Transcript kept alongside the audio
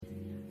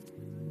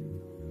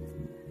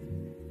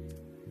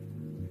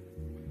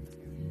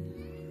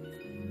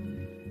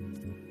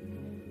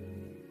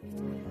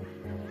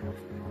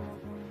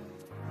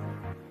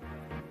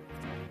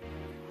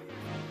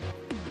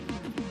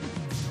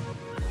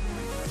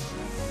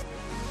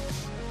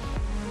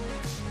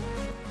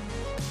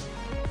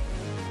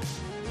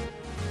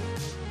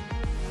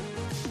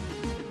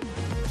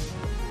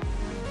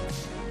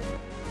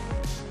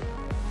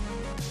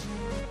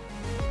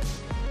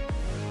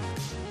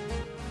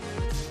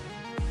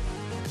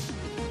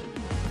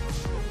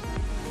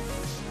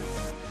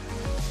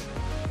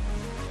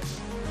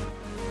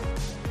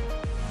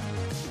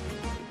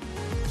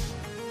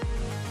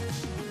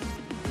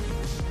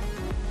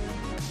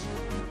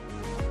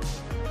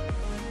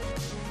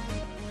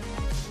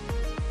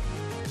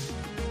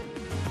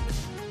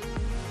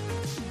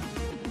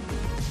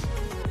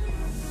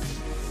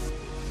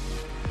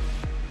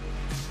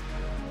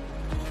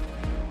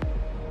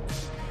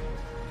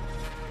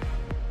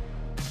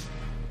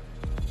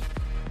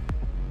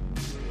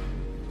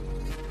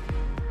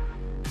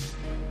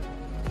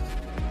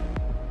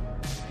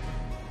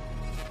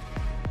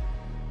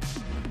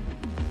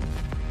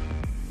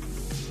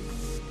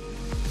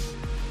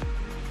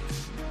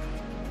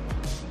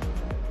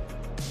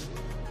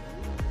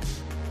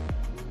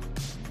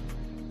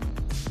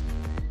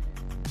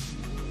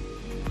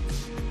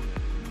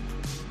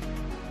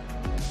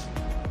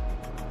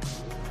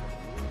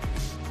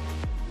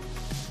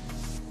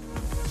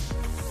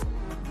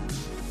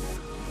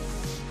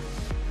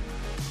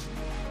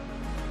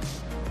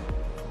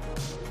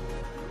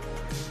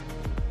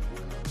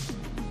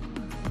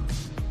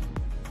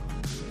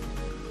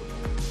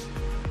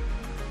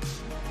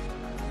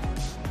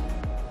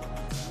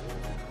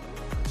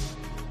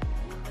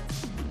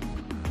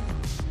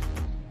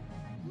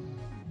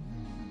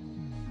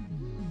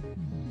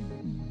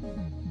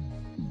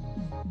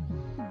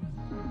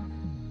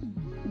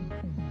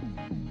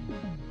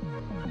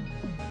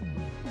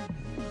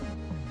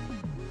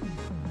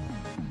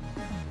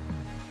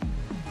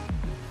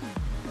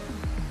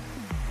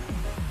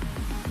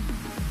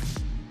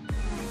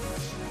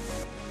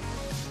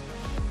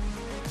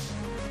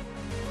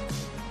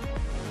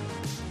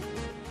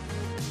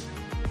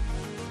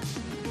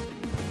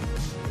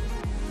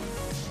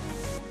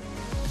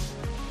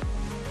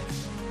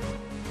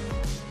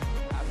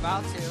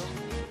about to.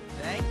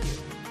 Thank you.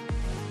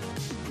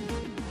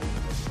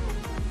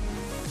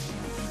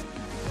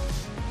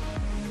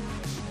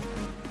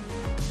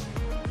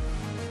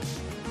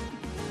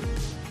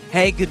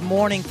 Hey, good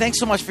morning. Thanks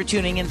so much for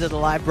tuning into the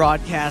live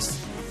broadcast.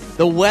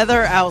 The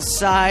weather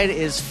outside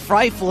is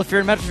frightful. If you're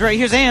in Metro Detroit,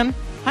 here's Ann.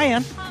 Hi,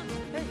 Ann.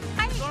 Hey.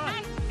 Hi.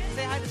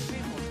 Say hi to the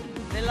people.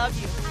 They love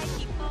you. Hi,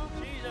 people.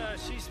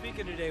 She's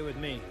speaking today with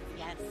me.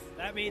 Yes.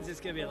 That means it's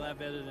going to be a lot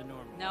better than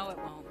normal. No, it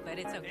won't, but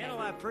it's okay. And a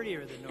lot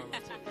prettier than normal, too.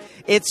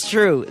 It's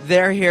true.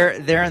 They're here.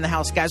 They're in the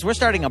house. Guys, we're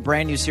starting a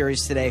brand new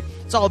series today.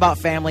 It's all about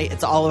family.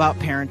 It's all about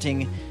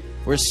parenting.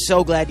 We're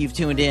so glad you've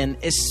tuned in,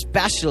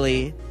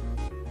 especially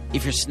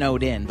if you're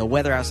snowed in. The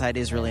weather outside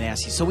is really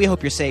nasty. So we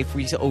hope you're safe.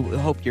 We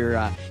hope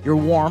you're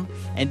warm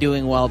and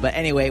doing well. But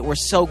anyway, we're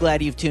so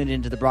glad you've tuned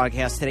into the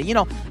broadcast today. You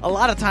know, a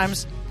lot of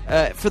times,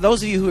 for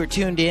those of you who are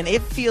tuned in,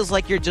 it feels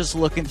like you're just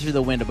looking through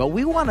the window. But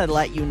we want to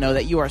let you know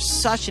that you are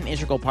such an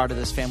integral part of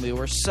this family.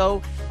 We're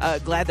so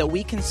glad that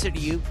we consider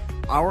you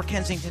our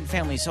Kensington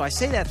family. So I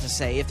say that to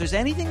say, if there's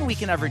anything we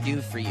can ever do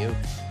for you,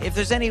 if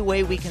there's any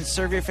way we can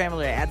serve your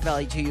family or add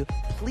value to you,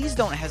 please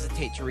don't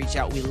hesitate to reach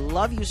out. We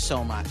love you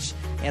so much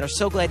and are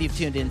so glad you've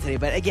tuned in today.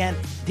 But again,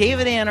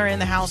 David and Ann are in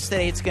the house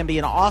today. It's going to be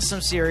an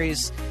awesome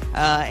series,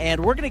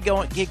 and we're going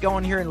to get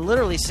going here in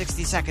literally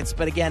 60 seconds.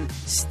 But again,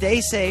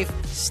 stay safe,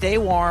 stay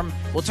warm.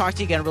 We'll talk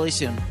to you again really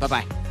soon.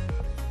 Bye-bye.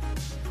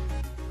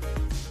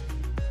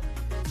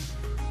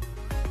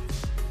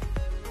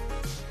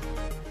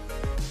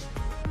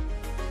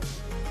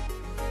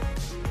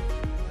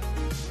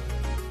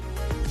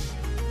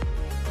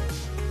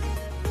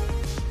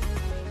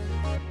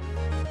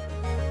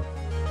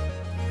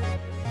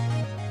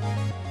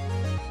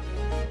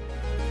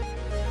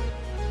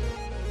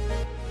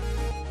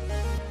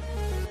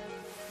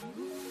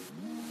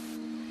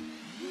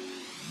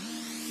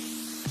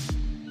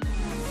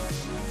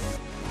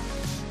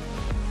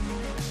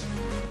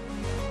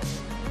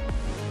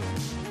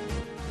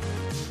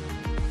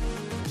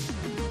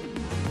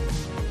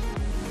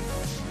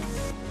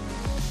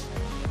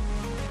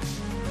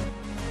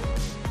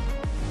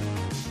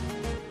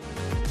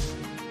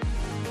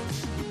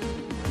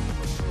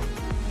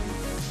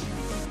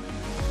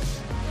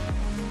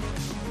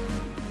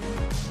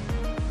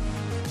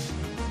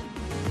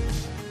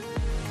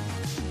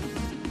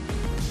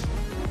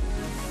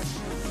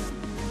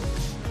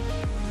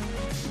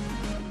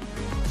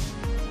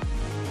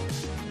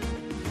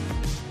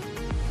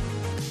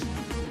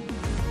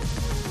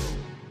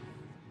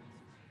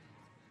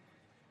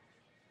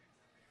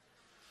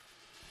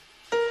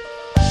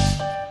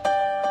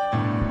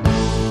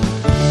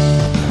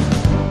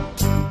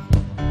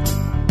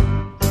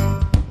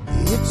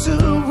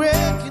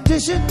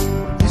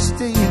 This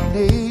day and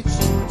age,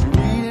 to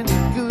read any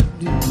good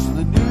news on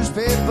the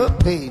newspaper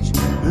page.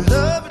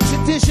 Love and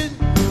tradition,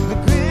 the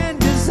grand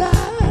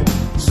design.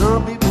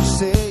 Some people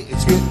say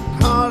it's getting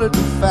harder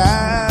to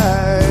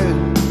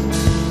find.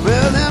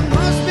 Well, there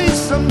must be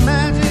some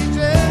magic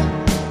there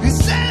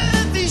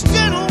inside these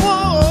gentle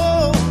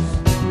walls.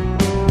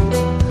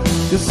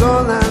 'Cause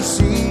all I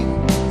see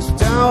is a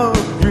tower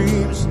of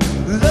dreams,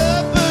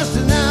 love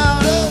bursting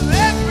out of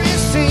every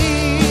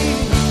scene.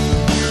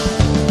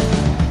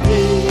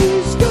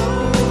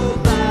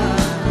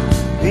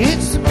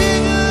 It's the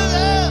bigger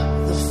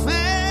of the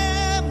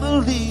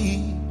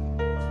family.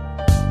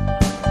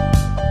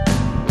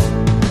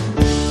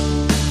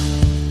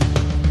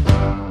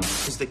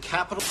 Is the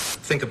capital?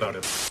 Think about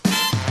it.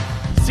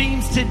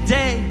 Seems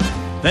today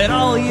that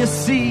all you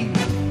see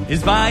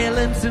is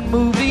violence in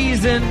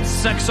movies and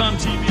sex on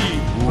TV.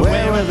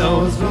 Where are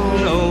those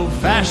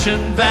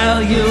old-fashioned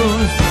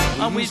values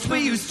on which we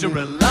used to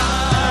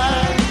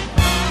rely?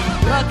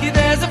 Lucky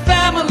there's a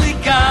family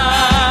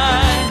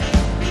guy.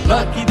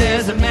 Lucky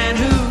there's a man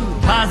who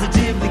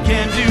positively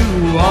can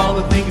do all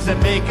the things that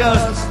make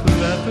us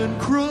laugh and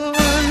cry.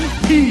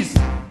 He's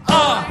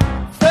a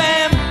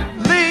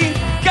family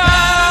guy.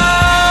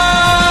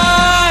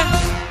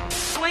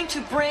 Going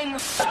to bring...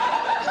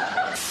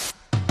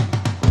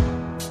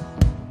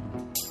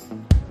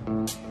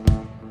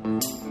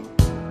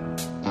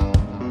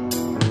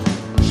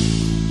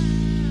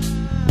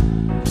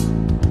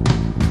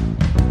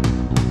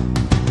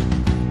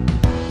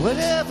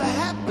 Whatever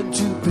happened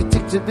to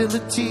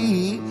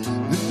predictability?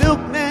 The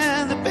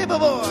milkman, the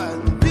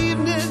paperboy, the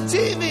evening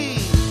TV.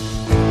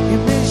 You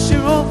miss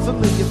your old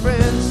familiar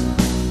friends.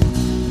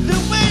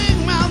 They're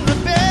waiting round the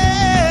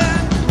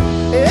bend.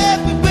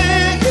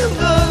 Everywhere you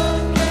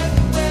look,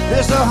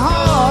 there's a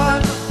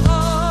heart,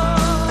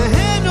 a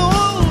hand to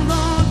hold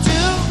on to.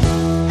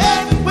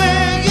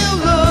 Everywhere you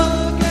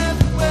look,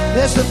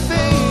 there's a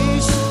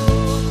face.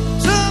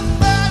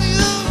 Somebody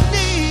who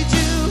needs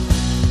you.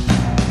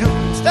 You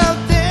stop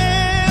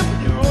there when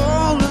you're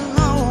all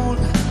alone.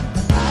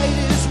 The light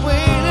is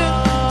waiting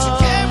to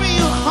carry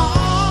you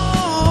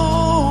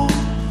home.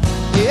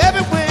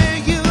 Everywhere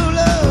you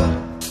look,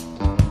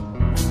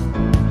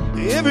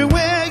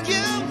 everywhere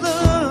you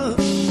look.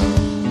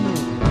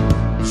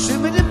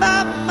 Shimmity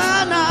bop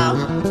now.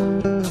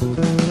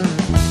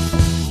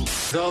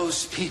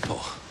 Those people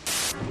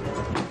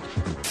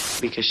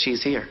because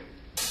she's here.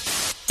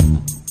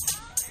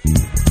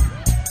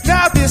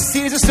 Now this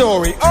is a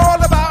story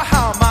all about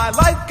how my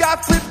life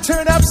got flipped,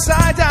 turned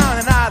upside down,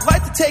 and I'd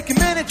like to take a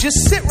minute,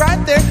 just sit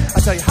right there.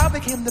 I'll tell you how I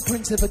became the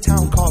prince of a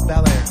town called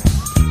Bel Air.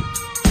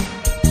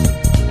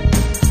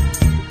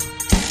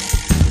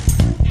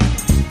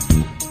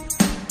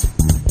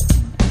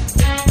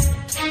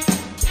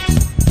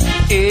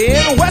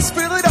 In West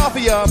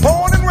Philadelphia,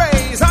 born and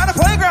raised, on the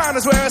playground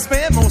is where I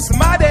spend most of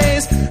my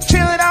days.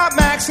 Chilling out,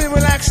 maxing,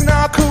 relaxing,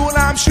 all cool.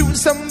 I'm shooting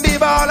some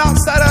b-ball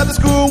outside of the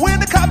school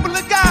when a couple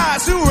of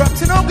guys who were up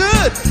to no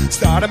good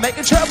started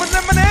making trouble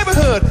in my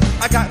neighborhood.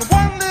 I got in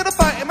one little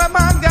fight and my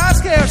mom got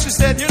scared. She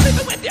said, "You're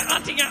living with your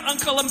auntie and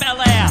uncle in Bel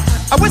Air."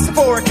 I whistled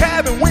for a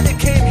cab, and when it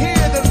came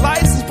here, the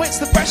license plates,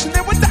 the fresh, and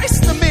there were dice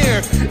in the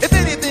mirror. If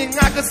anything,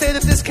 I could say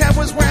that this cab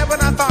was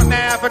rampant. I thought,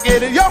 nah,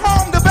 forget it. You're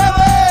home to Bel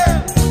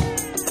Air.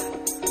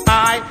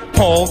 I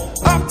pulled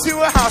up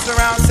to a house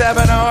around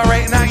 7 or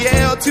 8, and I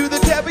yelled to the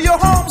devil, "You're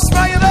home,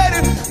 smell you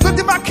later." Looked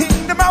at my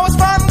kingdom, I was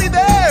finally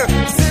there.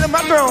 Sitting on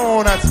my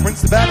throne, I was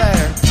Prince of Bel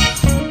Air.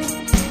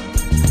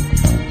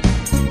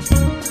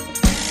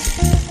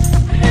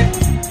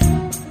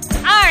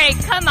 All right,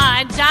 come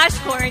on, Josh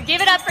Korn. Give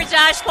it up for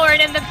Josh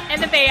Korn and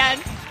the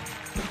band.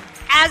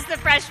 As the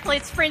Fresh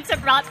Prince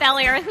of Bel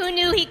Air, who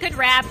knew he could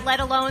rap, let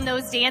alone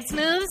those dance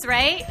moves,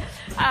 right?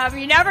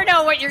 You never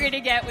know what you're going to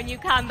get when you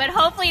come, but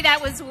hopefully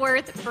that was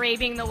worth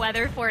braving the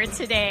weather for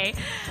today.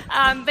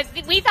 But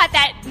we thought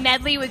that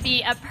medley would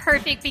be a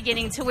perfect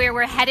beginning to where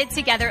we're headed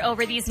together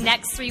over these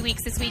next 3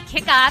 weeks as we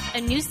kick off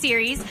a new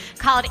series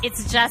called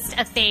It's Just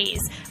a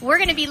Phase. We're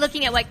going to be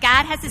looking at what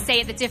God has to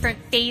say at the different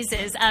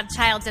phases of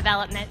child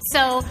development.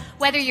 So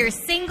whether you're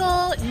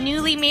single,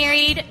 newly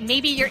married,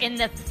 maybe you're in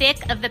the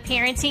thick of the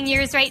parenting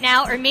years right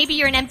now, or maybe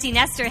you're an empty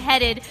nester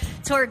headed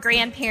toward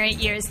grandparent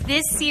years,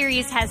 this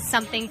series has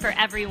something for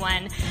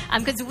everyone,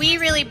 because we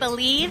really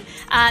believe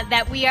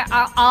that we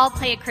are all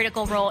play a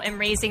critical role in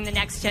raising the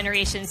next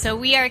generation. So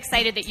we are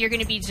excited that you're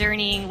going to be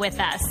journeying with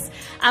us.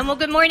 Well,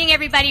 good morning,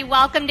 everybody.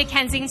 Welcome to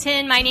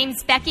Kensington. My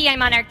name's Becky.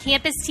 I'm on our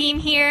campus team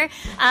here.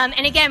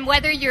 And again,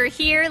 whether you're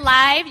here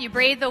live, you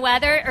brave the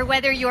weather, or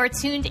whether you're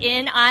tuned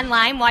in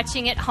online,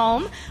 watching at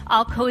home,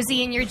 all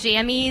cozy in your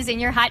jammies and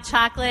your hot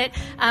chocolate,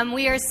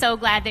 we are so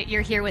glad that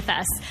you're here with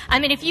us.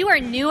 And if you are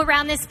new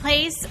around this place,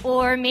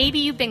 or maybe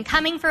you've been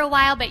coming for a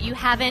while but you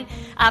haven't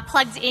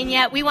plugged in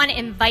yet, we want to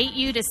invite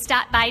you to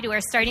stop by to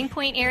our starting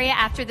point area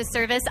after the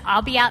service.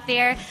 I'll be out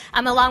there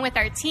along with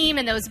our team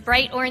in those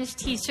bright orange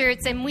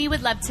t-shirts, and we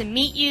would love to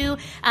meet you,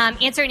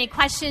 answer any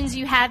questions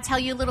you have, tell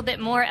you a little bit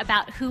more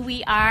about who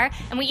we are,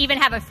 and we even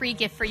have a free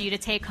gift for you to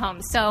take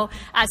home. So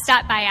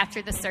stop by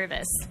after the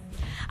service.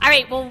 All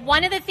right, well,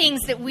 one of the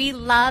things that we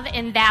love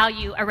and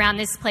value around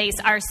this place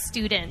are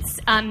students,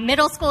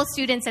 middle school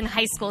students and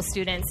high school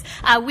students.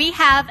 We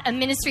have a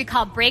ministry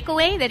called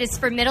Breakaway that is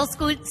for middle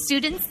school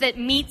students that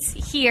meets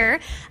here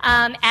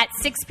at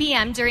 6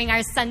 p.m. during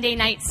our Sunday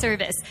night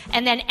service.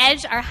 And then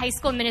Edge, our high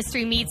school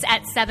ministry, meets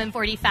at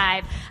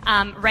 7:45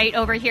 right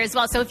over here as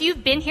well. So if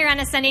you've been here on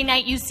a Sunday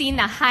night, you've seen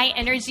the high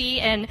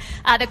energy and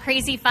the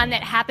crazy fun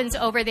that happens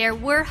over there.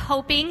 We're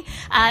hoping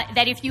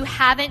that if you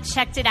haven't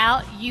checked it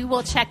out, you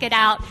will check it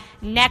out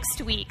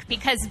next week,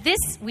 because this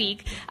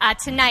week,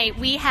 tonight,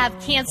 we have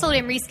canceled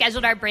and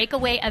rescheduled our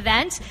Breakaway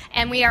event,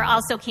 and we are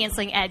also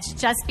canceling Edge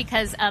just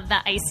because of the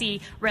icy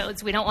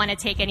roads. We don't want to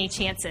take any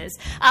chances.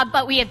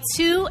 But we have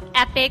two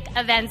epic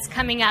events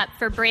coming up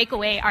for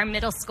Breakaway, our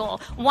middle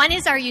school. One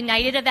is our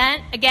United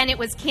event. Again, it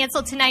was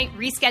canceled tonight,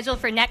 rescheduled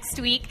for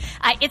next week.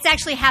 It's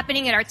actually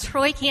happening at our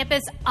Troy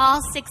campus.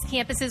 All 6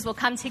 campuses will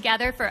come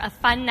together for a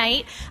fun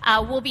night.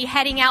 We'll be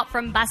heading out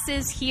from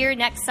buses here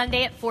next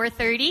Sunday at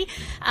 4:30.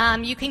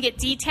 You can get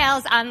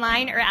details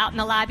online or out in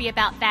the lobby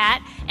about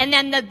that. And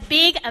then the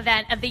big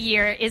event of the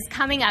year is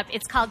coming up.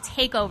 It's called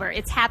Takeover.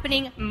 It's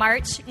happening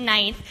March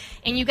 9th.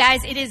 And you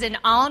guys, it is an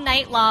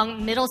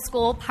all-night-long middle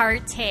school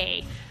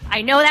party.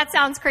 I know that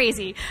sounds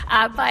crazy,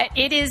 but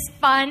it is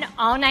fun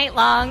all night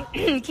long.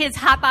 Kids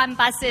hop on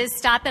buses,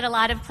 stop at a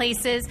lot of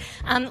places.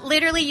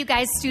 Literally, you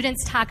guys,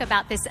 students talk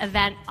about this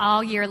event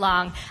all year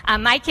long.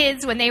 My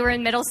kids, when they were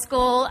in middle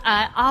school,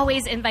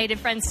 always invited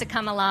friends to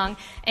come along,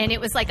 and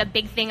it was like a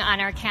big thing on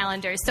our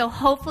calendar. So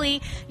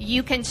hopefully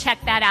you can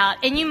check that out.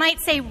 And you might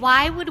say,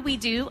 why would we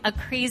do a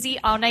crazy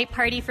all-night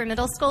party for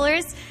middle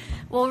schoolers?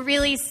 Well,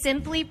 really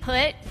simply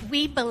put,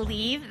 we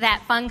believe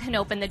that fun can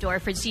open the door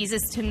for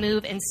Jesus to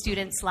move in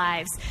students'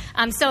 lives.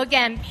 So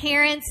again,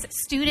 parents,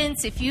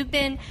 students, if you've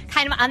been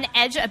kind of on the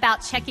edge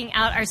about checking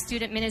out our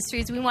student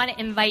ministries, we want to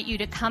invite you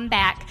to come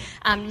back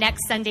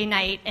next Sunday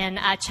night and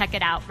check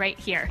it out right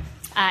here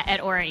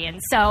at Orion.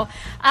 So,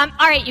 all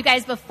right, you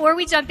guys, before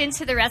we jump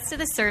into the rest of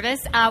the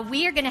service,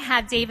 we are going to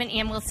have Dave and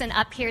Ann Wilson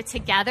up here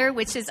together,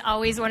 which is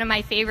always one of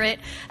my favorite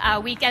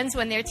weekends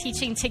when they're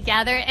teaching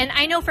together. And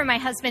I know for my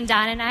husband,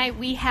 Don, and I,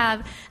 we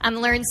have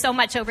learned so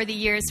much over the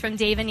years from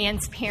Dave and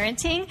Ann's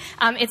parenting.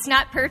 It's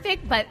not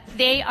perfect, but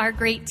they are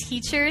great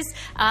teachers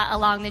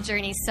along the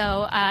journey.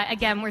 So,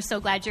 again, we're so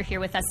glad you're here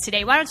with us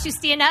today. Why don't you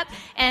stand up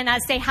and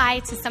say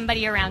hi to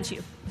somebody around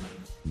you?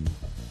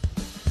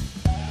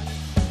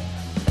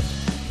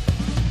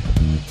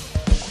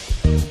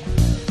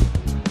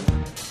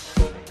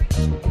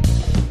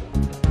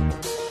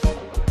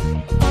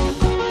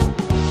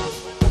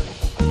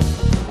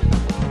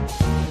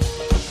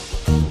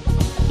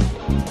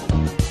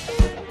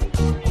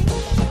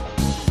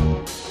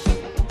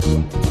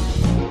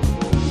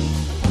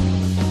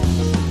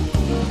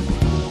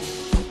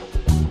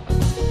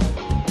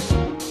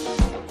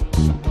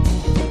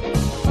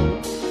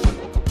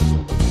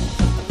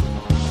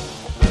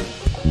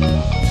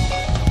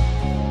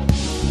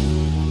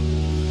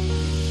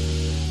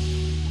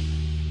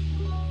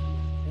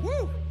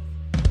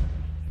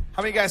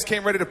 How many of you guys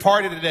came ready to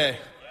party today?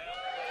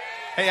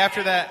 Hey,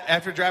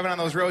 after driving on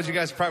those roads, you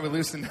guys probably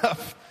loosened up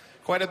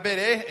quite a bit,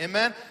 eh?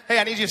 Amen? Hey,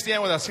 I need you to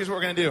stand with us. Here's what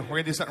we're going to do. We're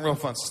going to do something real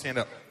fun, so stand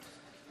up.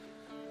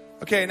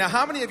 Okay, now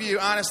how many of you,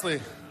 honestly,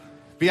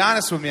 be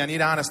honest with me. I need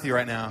honesty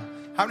right now.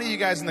 How many of you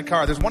guys in the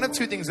car, there's one of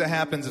two things that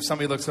happens if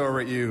somebody looks over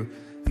at you,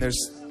 and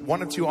there's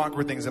one of two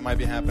awkward things that might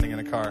be happening in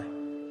a car.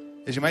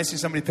 Is you might see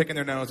somebody picking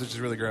their nose, which is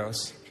really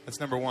gross. That's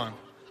number one.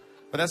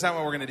 But that's not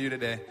what we're going to do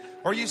today.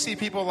 Or you see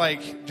people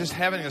like just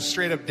having a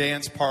straight up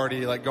dance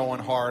party, like going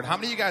hard. How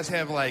many of you guys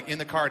have like in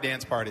the car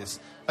dance parties?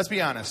 Let's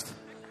be honest.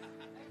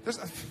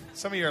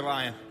 Some of you are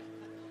lying.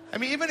 I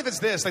mean, even if it's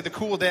this, like the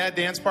cool dad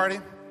dance party.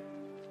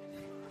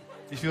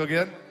 You feel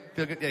good?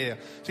 Feel good? Yeah.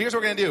 So here's what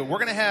we're going to do. We're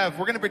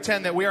going to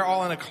pretend that we are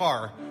all in a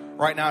car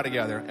right now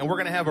together. And we're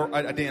going to have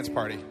a dance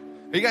party.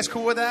 Are you guys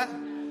cool with that?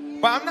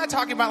 But I'm not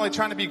talking about like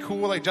trying to be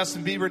cool like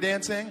Justin Bieber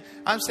dancing.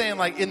 I'm saying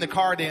like in the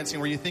car dancing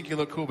where you think you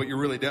look cool but you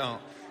really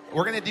don't.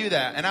 We're going to do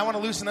that. And I want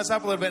to loosen us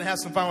up a little bit and have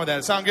some fun with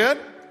that. Sound good?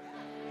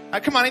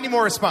 Come on, I need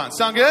more response.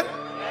 Sound good?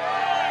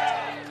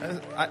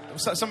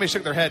 Somebody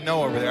shook their head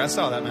no over there. I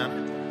saw that, man.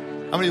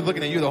 I'm going to be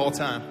looking at you the whole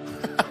time.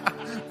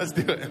 Let's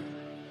do it.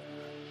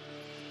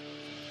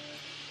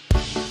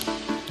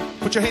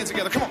 Put your hands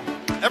together. Come on.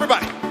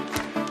 Everybody.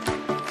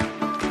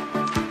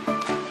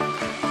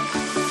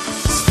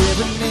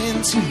 Staring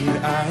into your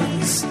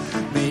eyes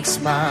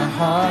makes my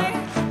heart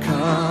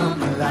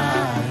come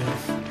alive.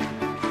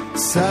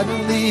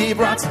 Suddenly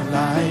brought to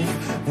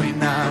life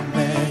when I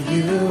met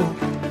you.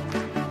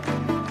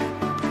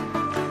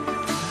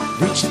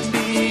 Reaching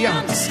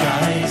beyond the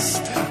skies,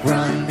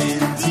 running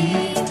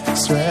deep,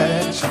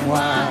 stretching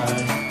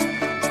wide.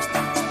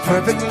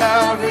 Perfect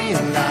love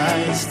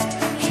realized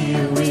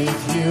here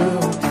with you.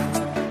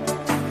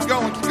 Keep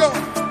going, keep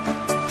going.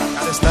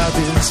 Now this love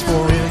is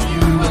for real,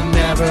 you will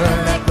never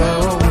let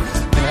go,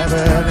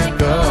 never let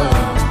go.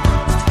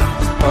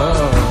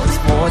 Oh, it's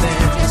more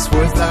than just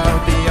words that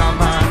will be on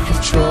my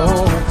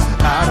control,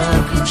 out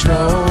of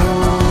control.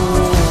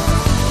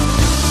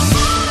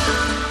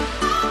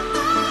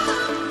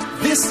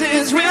 This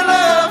is real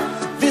love,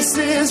 this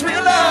is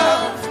real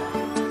love.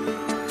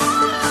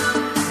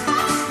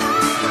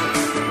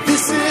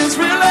 This is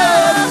real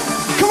love.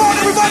 Come on,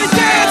 everybody,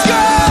 dance, go!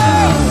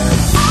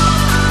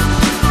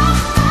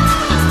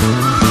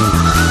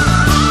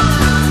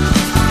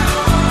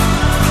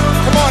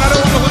 Come on, I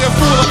don't want to look a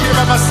fool up here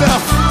by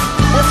myself.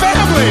 We're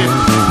family.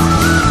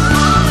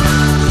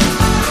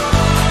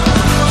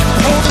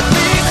 Holding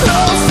me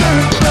closer,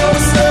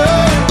 closer.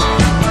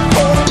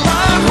 Holding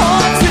my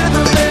heart to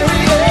the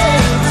very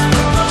end.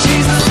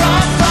 Jesus,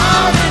 I'm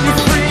found in your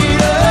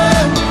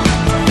freedom.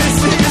 This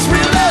is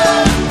real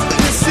love.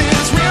 This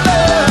is real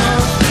love.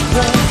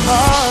 The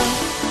heart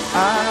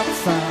I've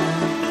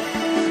found.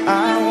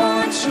 I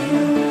want you.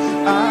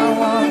 I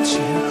want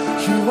you.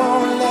 You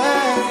won't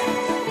let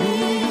me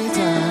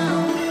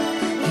down.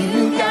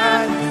 You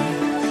got me.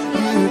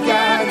 You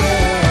got me.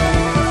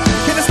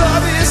 Can this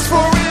love is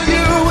for real?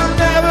 You will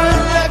never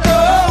let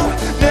go.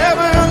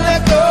 Never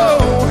let go.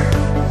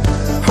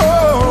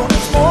 Oh,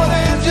 it's more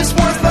than just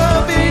one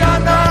love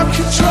beyond our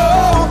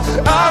control.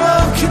 Out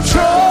of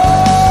control.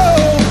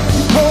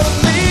 You're holding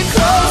me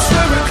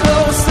closer and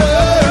closer.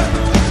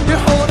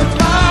 You're holding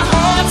my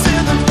heart to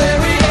the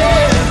very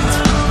end.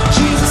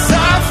 Jesus, I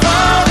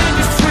found in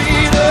your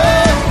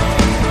freedom.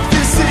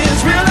 This is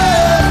real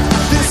love.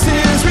 This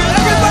is real.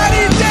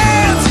 Everybody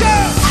dance, go!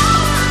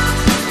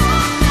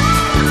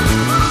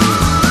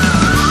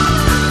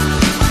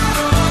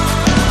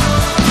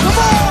 Come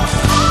on!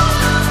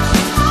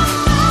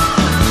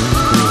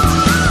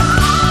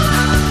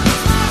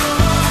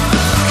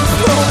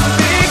 Holding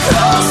me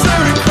closer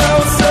and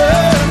closer.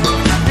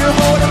 You're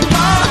holding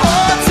my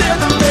heart till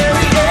the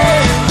very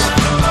end.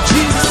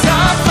 Jesus,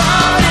 I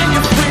found in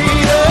your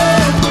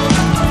freedom.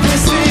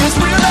 This is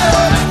real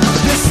love.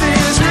 This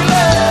is real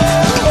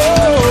love.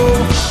 Oh.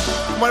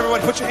 Come on,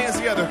 everybody, put your hands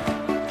together.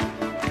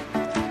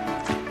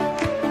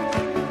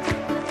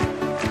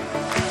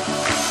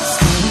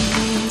 Staring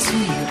into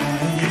your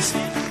eyes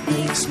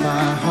makes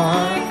my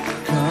heart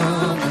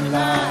come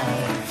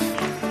alive.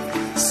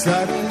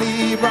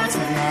 Suddenly brought to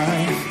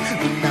life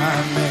when I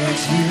met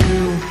you.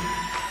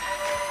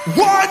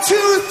 1, 2,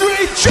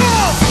 3,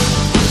 jump!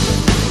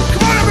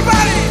 Come on,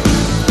 everybody!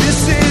 This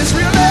is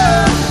real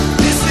love.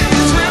 This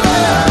is real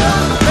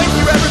love. Thank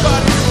you,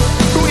 everybody.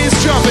 Who is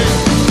jumping?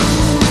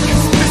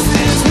 This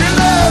is real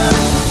love.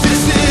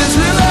 This is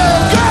real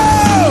love. Go!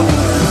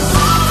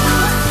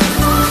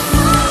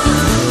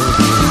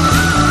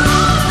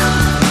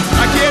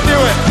 I can't do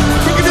it.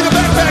 Who can do the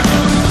backpack?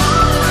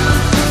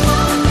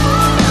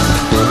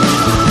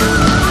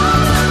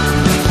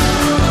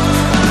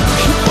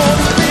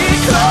 Holding me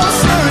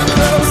closer and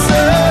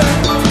closer.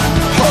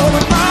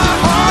 Holding my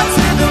heart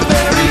to the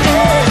very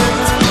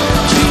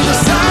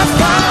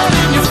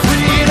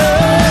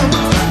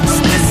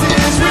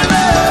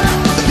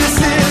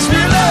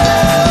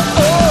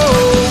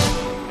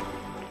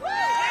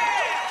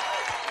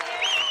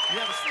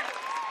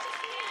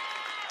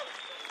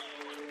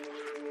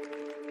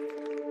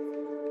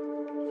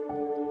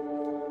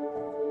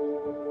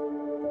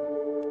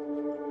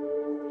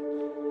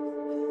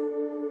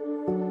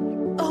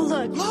Oh,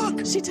 look.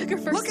 Look! She took her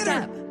first Look at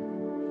her. step.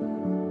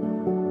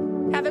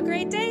 Have a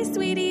great day,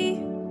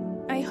 sweetie.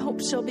 I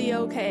hope she'll be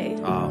okay.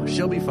 Oh,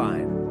 she'll be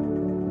fine.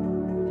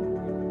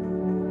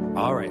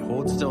 All right,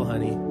 hold still,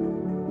 honey.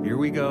 Here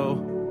we go.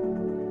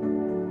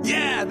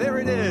 Yeah, there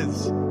it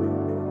is.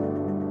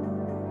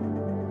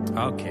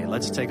 Okay,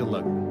 let's take a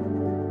look.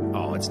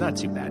 Oh, it's not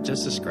too bad,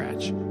 just a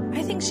scratch.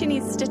 I think she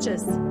needs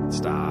stitches.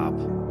 Stop.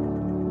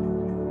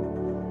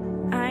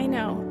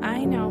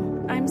 I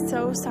know. I'm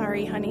so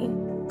sorry, honey.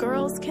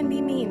 Girls can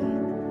be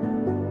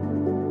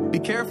mean. Be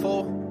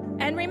careful.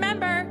 And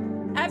remember,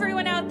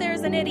 everyone out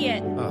there's an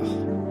idiot. Ugh.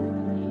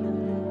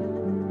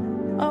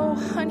 Oh,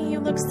 honey, you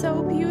look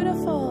so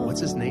beautiful.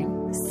 What's his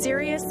name?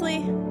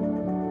 Seriously?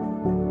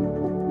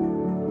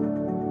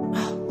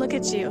 Oh, look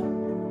at you.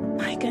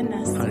 My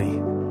goodness. Honey,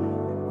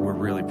 we're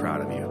really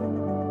proud of you.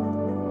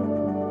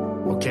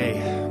 Okay,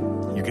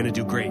 you're gonna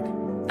do great.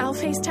 I'll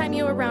FaceTime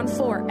you around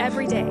 4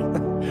 every day.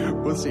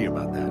 We'll see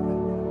about that.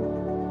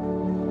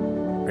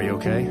 Are you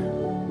okay?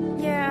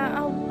 Yeah,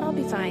 I'll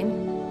be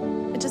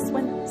fine. It just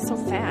went so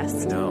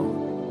fast. No.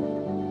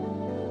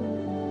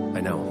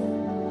 I know.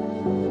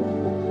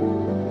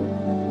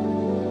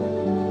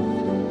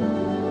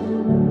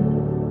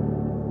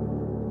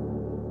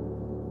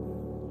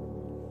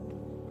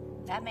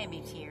 That made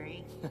me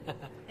teary. Did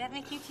that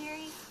make you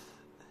teary?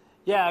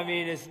 Yeah, I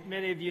mean, as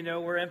many of you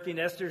know, we're empty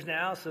nesters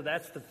now, so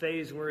that's the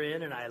phase we're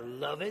in, and I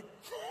love it.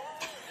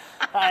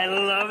 I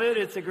love it.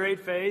 It's a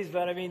great phase,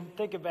 but I mean,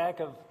 think back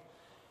of,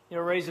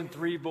 raising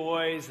 3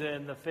 boys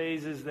and the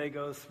phases they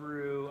go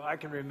through. I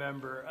can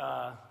remember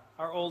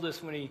our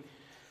oldest when he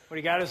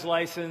got his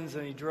license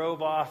and he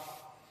drove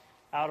off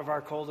out of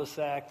our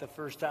cul-de-sac the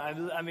first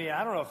time. I mean,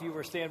 I don't know if you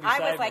were standing beside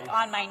me. I was like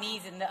on my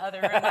knees in the other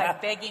room, like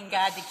begging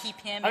God to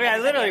keep him. I mean, I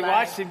literally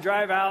watched him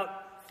drive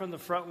out from the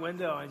front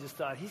window. I just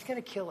thought, he's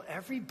going to kill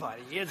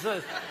everybody. It's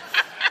a,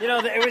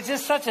 it was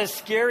just such a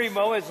scary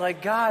moment. It's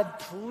like, God,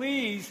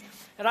 please.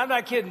 And I'm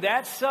not kidding.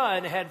 That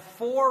son had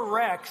 4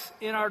 wrecks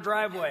in our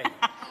driveway.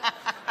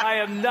 I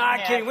am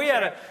not kidding. We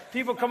had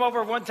people come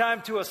over one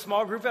time to a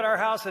small group at our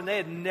house, and they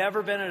had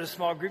never been in a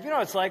small group. You know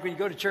what it's like when you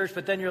go to church,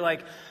 but then you're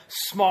like,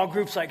 small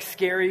groups like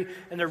scary,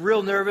 and they're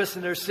real nervous,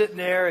 and they're sitting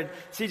there, and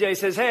CJ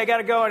says, hey, I got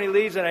to go, and he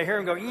leaves, and I hear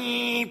him go,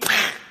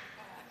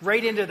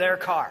 right into their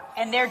car.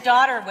 And their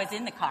daughter was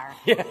in the car.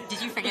 Yeah.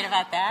 Did you forget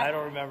about that? I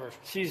don't remember.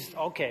 She's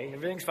okay.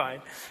 Everything's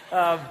fine.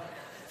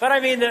 But I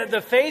mean,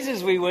 the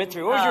phases we went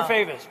through. What was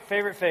your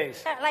favorite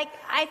phase? Like,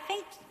 I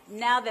think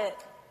now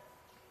that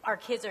our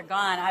kids are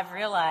gone, I've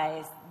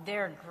realized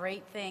there are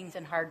great things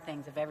and hard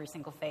things of every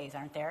single phase,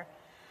 aren't there?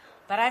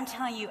 But I'm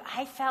telling you,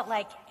 I felt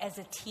like as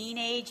a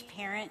teenage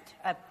parent...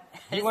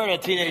 You weren't a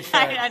teenage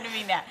parent. I didn't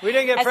mean that. We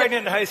didn't get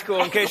pregnant in high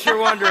school, in case you're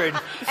wondering.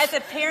 As a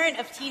parent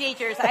of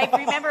teenagers, I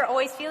remember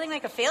always feeling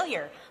like a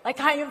failure. Like,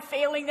 I am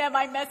failing them.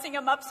 I'm messing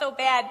them up so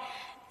bad.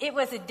 It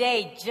was a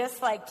day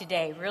just like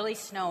today, really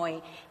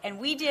snowy. And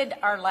we did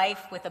our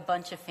life with a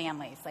bunch of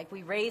families. Like,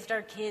 we raised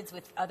our kids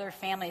with other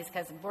families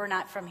because we're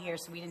not from here,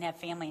 so we didn't have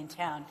family in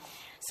town.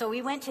 So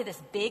we went to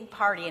this big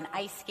party, an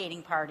ice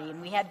skating party,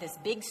 and we had this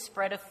big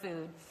spread of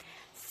food.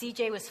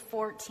 CJ was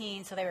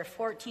 14, so they were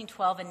 14,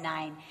 12, and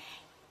 9.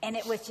 And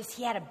it was just,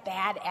 he had a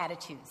bad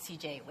attitude,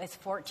 CJ, was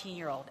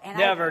 14-year-old. And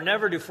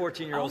Never do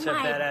 14-year-olds have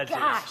bad attitudes.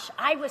 Oh, my gosh.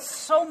 I was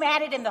so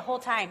mad at him the whole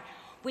time.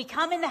 We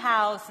come in the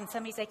house, and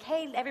somebody's like,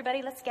 hey,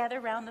 everybody, let's gather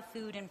around the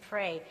food and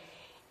pray.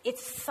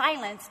 It's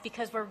silence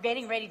because we're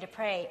getting ready to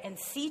pray. And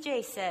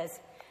CJ says,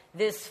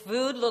 this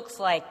food looks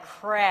like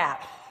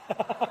crap.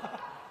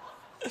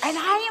 And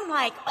I am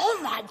like, oh,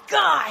 my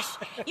gosh.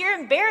 You're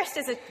embarrassed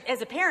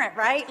as a parent,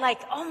 right? Like,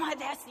 oh, my,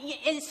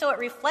 and so it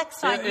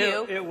reflects on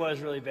you. It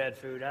was really bad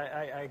food.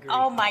 I agree.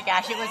 Oh, my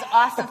gosh. It was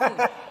awesome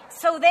food.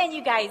 So then,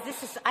 you guys,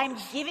 I'm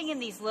giving him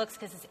these looks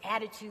because his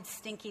attitude's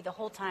stinky the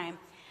whole time.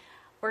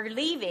 We're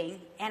leaving,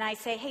 and I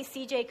say, hey,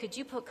 CJ, could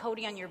you put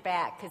Cody on your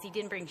back? Because he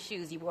didn't bring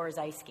shoes. He wore his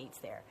ice skates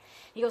there.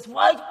 He goes,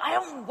 what? I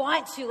don't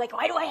want to. Like,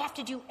 why do I have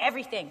to do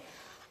everything?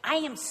 I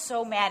am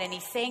so mad, and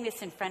he's saying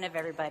this in front of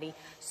everybody.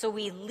 So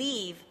we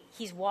leave.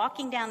 He's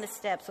walking down the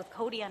steps with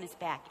Cody on his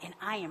back, and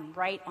I am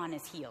right on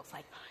his heels.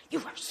 Like, you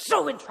are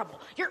so in trouble.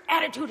 Your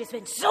attitude has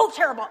been so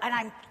terrible. And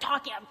I'm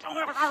talking.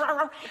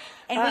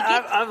 And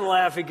I'm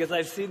laughing because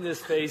I've seen this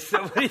face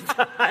so many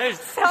times.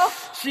 So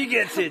she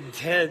gets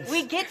intense.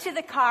 We get to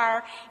the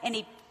car, and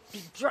he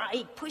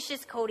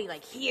pushes Cody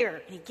like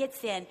here, and he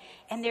gets in,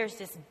 and there's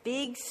this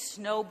big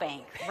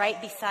snowbank right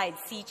beside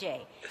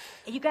CJ.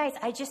 And you guys,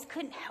 I just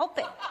couldn't help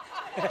it.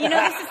 This is,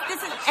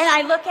 and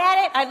I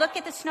look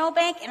at the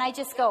snowbank, and I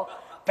just go,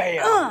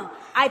 bam.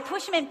 I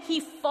push him in.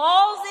 He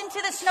falls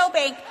into the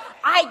snowbank.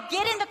 I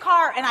get in the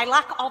car, and I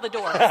lock all the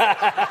doors.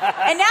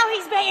 And now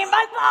he's banging,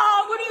 my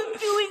mom, what are you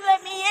doing?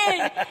 Let me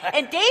in.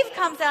 And Dave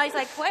comes out. He's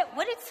like,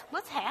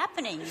 what's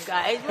happening, you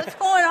guys? What's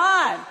going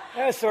on?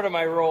 That's sort of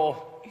my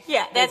role.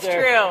 Yeah, that's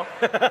true.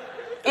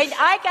 And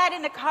I got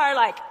in the car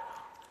like,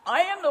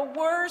 I am the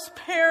worst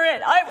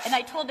parent. And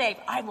I told Dave,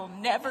 I will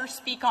never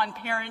speak on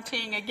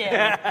parenting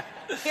again.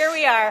 Here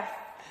we are.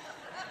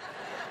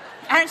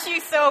 And Aren't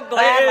you so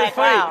glad? It's Like,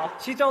 funny. wow.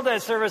 She told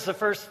that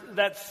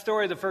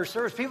story the first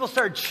service. People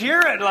started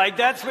cheering like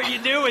that's what you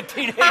do with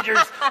teenagers.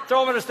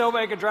 Throw them in a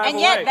snowbank and drive And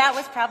away. yet, that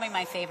was probably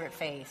my favorite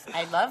phase.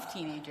 I love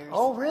teenagers.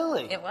 Oh,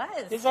 really? It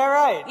was. Is that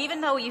right?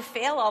 Even though you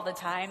fail all the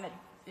time,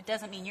 it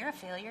doesn't mean you're a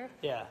failure.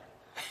 Yeah.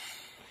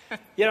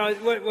 You know,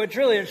 what's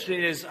really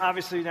interesting is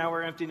obviously now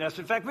we're empty nest.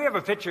 In fact, we have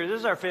a picture. This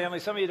is our family.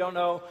 Some of you don't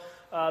know.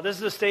 This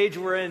is the stage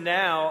we're in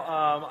now.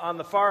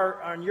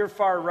 On your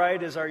far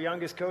right is our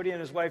youngest, Cody, and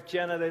his wife,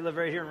 Jenna. They live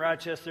right here in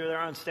Rochester. They're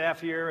on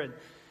staff here, and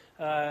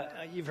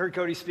you've heard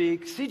Cody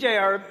speak.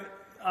 CJ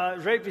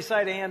is right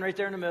beside Ann, right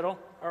there in the middle.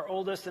 Our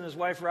oldest and his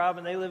wife,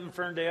 Robin, they live in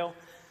Ferndale.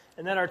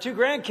 And then our two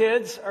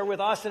grandkids are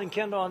with Austin and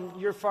Kendall on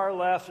your far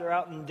left. They're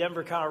out in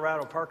Denver,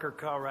 Colorado, Parker,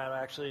 Colorado,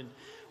 actually. And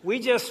we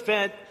just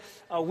spent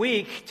a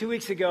week, 2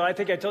 weeks ago, I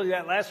think I told you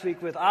that last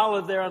week, with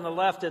Olive there on the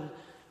left and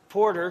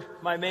Porter,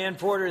 my man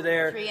Porter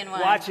there, 3 and 1.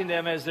 watching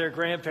them as their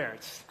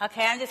grandparents.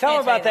 Okay, I'm just Tell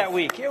gonna them about tell that you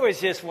week. It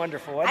was just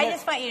wonderful, wasn't I it?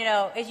 just want you to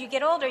know, as you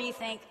get older, you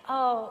think,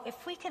 oh,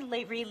 if we could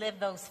relive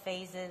those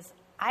phases.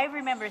 I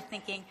remember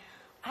thinking,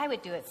 I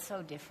would do it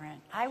so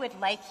different. I would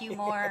like you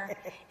more,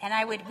 and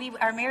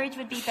our marriage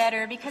would be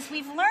better because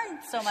we've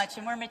learned so much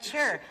and we're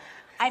mature.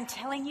 I'm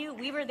telling you,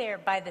 we were there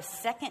by the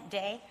second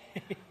day.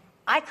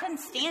 I couldn't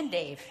stand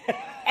Dave.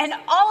 And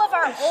all of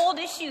our old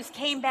issues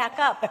came back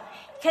up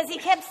because he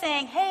kept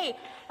saying, hey,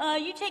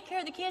 you take care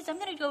of the kids. I'm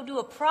going to go do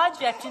a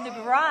project in the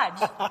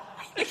garage.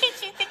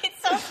 Didn't you think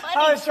it's so funny?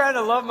 I was trying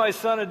to love my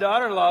son and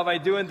daughter-in-law by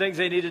doing things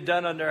they needed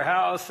done on their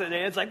house. And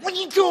Ann's like, what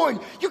are you doing?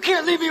 You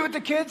can't leave me with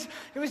the kids.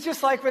 It was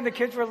just like when the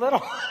kids were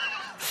little.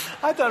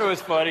 I thought it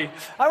was funny.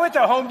 I went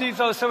to Home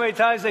Depot so many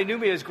times they knew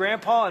me as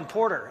Grandpa and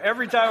Porter.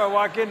 Every time I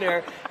walk in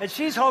there, and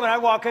she's home, and I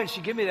walk in, and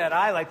she'd give me that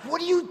eye, like,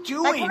 "What are you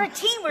doing?" Like we're a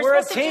team. We're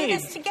supposed to do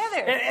this together.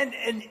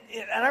 And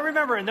I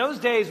remember in those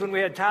days when we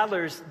had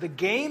toddlers, the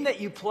game that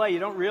you play, you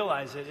don't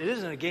realize it. It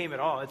isn't a game at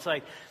all. It's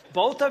like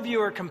both of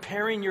you are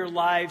comparing your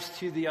lives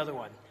to the other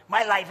one.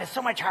 My life is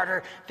so much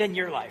harder than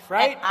your life,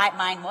 right?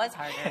 Mine was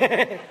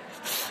harder.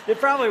 It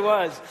probably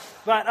was.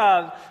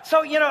 But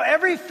so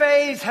every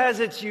phase has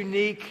its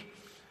uniqueness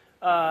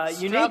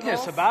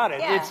about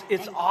it. Yeah.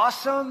 It's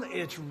awesome.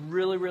 It's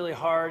really, really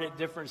hard at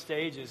different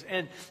stages.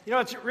 And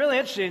what's really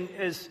interesting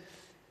is,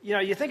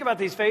 you think about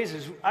these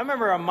phases. I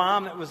remember a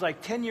mom that was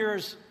like 10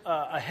 years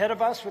ahead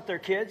of us with their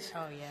kids.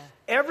 Oh, yeah.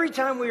 Every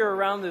time we were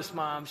around this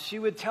mom, she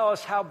would tell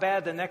us how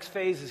bad the next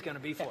phase is going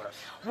to be for us.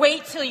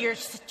 Wait till your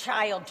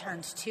child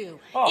turns 2.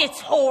 Oh. It's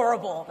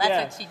horrible.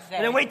 That's what she'd say.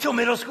 And then wait till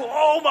middle school.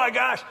 Oh, my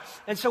gosh.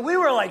 And so we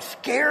were like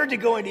scared to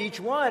go into each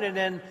one. And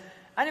then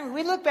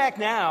we look back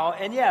now,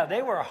 and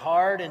they were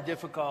hard and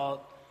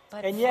difficult.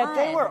 But and yet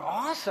they fun. were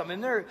awesome.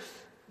 And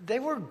they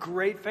were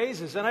great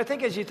phases. And I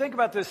think as you think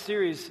about this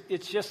series,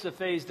 it's just a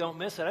phase, don't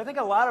miss it. I think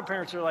a lot of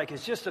parents are like,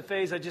 it's just a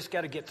phase, I just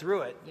got to get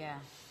through it. Yeah.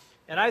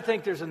 And I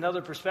think there's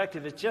another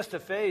perspective. It's just a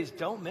phase,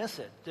 don't miss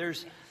it.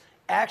 There's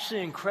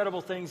actually incredible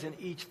things in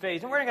each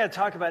phase. And we're not going to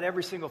talk about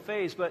every single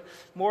phase, but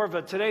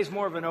today's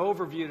more of an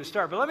overview to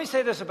start. But let me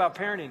say this about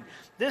parenting.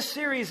 This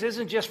series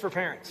isn't just for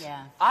parents.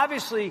 Yeah.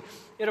 Obviously,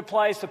 it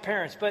applies to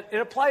parents, but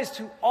it applies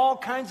to all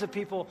kinds of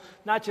people,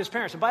 not just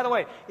parents. And by the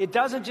way, it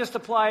doesn't just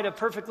apply to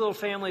perfect little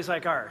families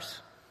like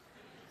ours,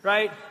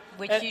 right?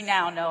 Which you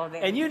now know.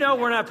 And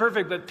we're not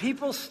perfect, but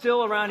people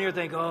still around here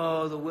think,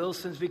 oh, the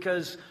Wilsons,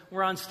 because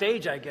we're on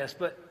stage, I guess.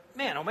 But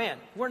man, oh man,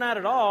 we're not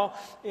at all.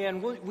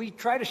 And we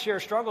try to share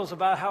struggles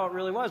about how it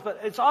really was. But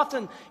it's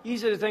often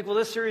easy to think, well,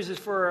 this series is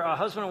for a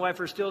husband and wife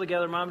who are still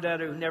together, mom and dad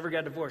who never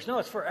got divorced. No,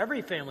 it's for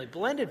every family,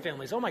 blended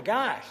families. Oh my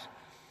gosh.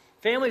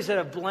 Families that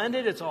have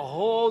blended, it's a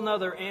whole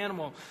nother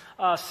animal.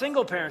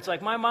 Single parents,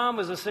 like my mom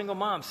was a single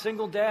mom.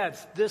 Single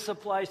dads, this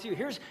applies to you.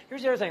 Here's the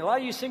other thing. A lot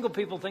of you single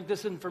people think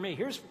this isn't for me.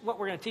 Here's what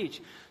we're going to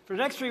teach. For the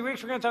next 3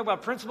 weeks, we're going to talk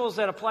about principles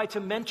that apply to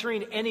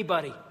mentoring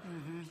anybody.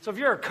 Mm-hmm. So if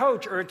you're a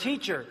coach or a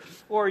teacher,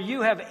 or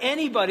you have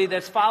anybody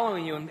that's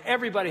following you, and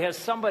everybody has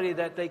somebody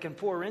that they can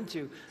pour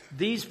into,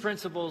 these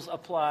principles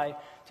apply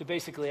to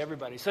basically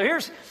everybody. So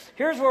here's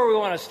where we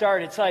want to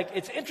start.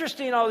 It's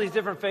interesting, all these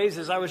different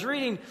phases. I was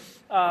reading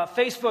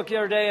Facebook the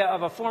other day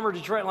of a former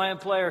Detroit Lion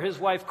player. His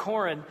wife,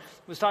 Corin,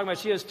 was talking about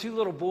she has 2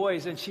 little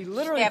boys, and she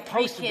literally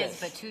posted 3 kids,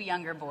 this. but 2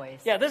 younger boys.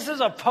 Yeah, this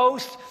is a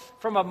post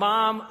from a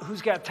mom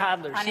who's got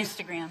toddlers. On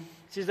Instagram.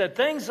 She said,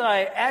 things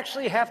I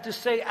actually have to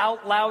say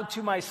out loud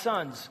to my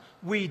sons.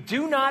 We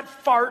do not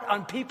fart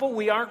on people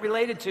we aren't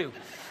related to.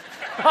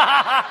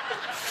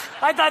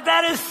 I thought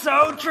that is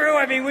so true.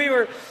 I mean,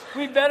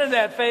 we've been in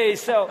that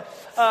phase. So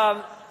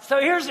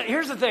here's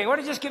the thing. I want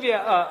to just give you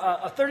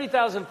a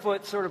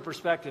 30,000-foot sort of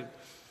perspective.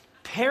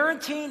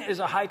 Parenting is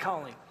a high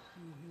calling.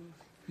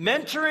 Mm-hmm.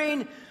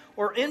 Mentoring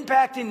or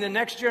impacting the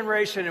next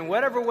generation in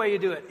whatever way you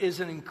do it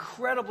is an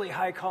incredibly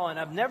high calling.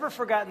 I've never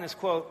forgotten this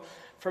quote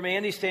from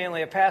Andy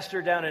Stanley, a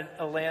pastor down in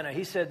Atlanta.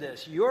 He said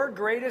this: your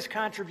greatest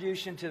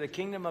contribution to the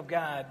kingdom of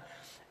God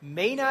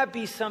may not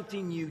be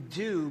something you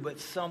do, but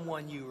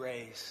someone you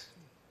raise.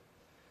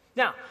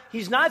 Now,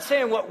 he's not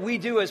saying what we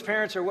do as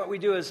parents or what we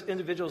do as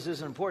individuals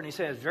isn't important. He's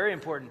saying it's very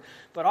important.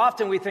 But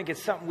often we think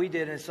it's something we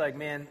did, and it's like,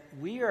 man,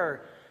 we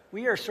are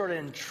we are sort of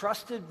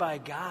entrusted by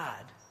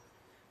God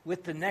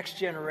with the next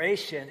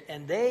generation,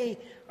 and they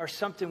are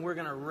something we're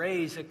going to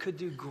raise that could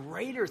do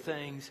greater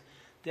things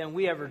than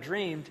we ever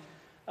dreamed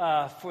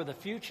for the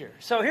future.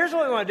 So here's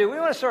what we want to do. We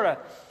want to sort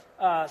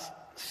of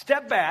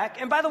step back.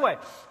 And by the way,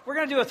 we're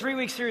going to do a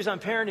 3-week series on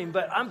parenting,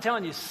 but I'm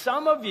telling you,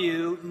 some of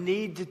you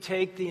need to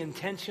take the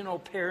intentional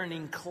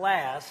parenting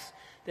class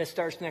that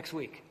starts next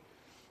week.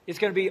 It's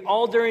going to be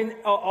all during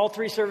all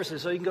 3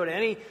 services. So you can go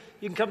to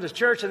you can come to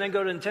church and then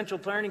go to intentional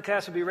parenting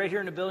class. It'll be right here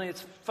in the building.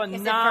 It's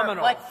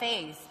phenomenal. Is it for what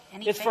phase?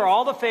 It's for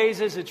all the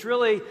phases. It's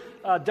really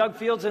Doug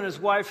Fields and his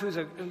wife, who's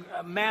a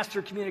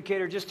master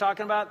communicator, just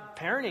talking about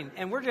parenting.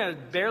 And we're going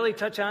to barely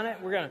touch on it.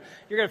 You're going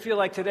to feel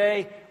like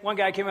today, one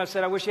guy came up and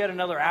said, I wish you had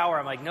another hour.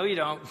 I'm like, no, you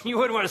don't. You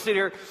wouldn't want to sit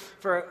here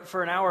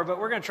for an hour.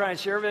 But we're going to try and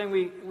share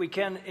everything we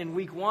can in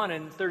week 1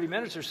 in 30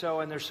 minutes or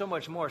so. And there's so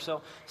much more.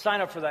 So sign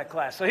up for that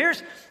class. So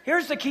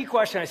here's the key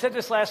question. I said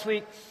this last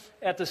week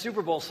at the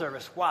Super Bowl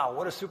service. Wow,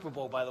 what a Super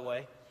Bowl, by the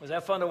way. Was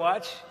that fun to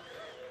watch?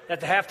 At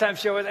the halftime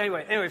show.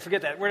 Anyway,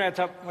 forget that. We're not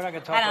going to talk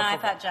about football. I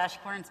thought Josh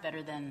Korn's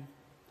better than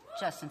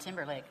Justin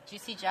Timberlake. Did you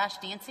see Josh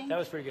dancing? That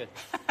was pretty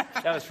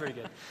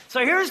good.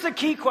 So here's the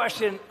key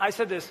question. I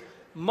said this.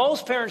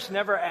 Most parents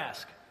never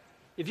ask.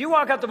 If you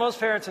walk up to most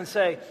parents and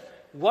say,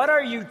 what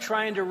are you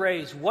trying to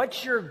raise?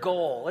 What's your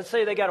goal? Let's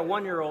say they got a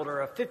 1-year-old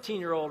or a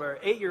 15-year-old or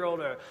an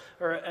 8-year-old or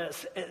a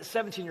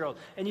 17-year-old.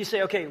 And you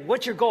say, okay,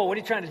 what's your goal? What are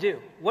you trying to do?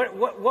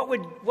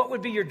 What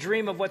would be your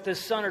dream of what this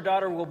son or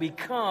daughter will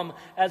become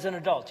as an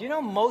adult? Do you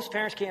know most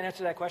parents can't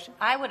answer that question?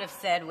 I would have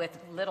said with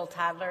little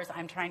toddlers,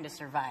 I'm trying to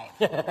survive.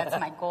 That's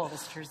my goal,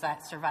 is to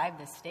survive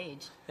this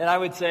stage. And I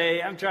would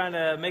say, I'm trying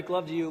to make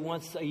love to you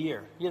once a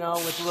year,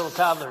 with the little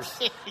toddlers.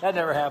 That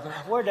never happened.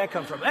 Where'd that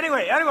come from?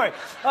 Anyway.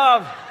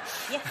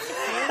 Yes.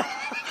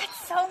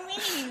 It's so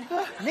mean.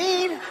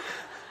 Mean?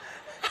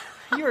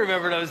 You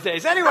remember those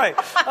days. Anyway,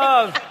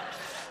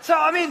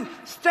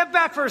 step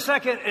back for a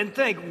second and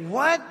think,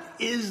 what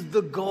is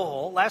the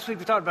goal? Last week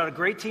we talked about a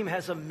great team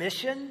has a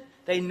mission.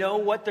 They know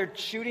what they're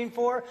shooting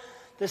for.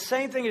 The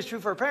same thing is true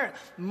for a parent.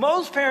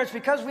 Most parents,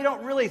 because we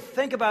don't really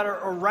think about it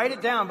or write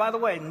it down, by the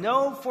way,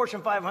 no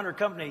Fortune 500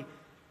 company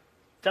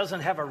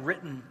doesn't have a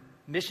written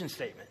mission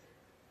statement.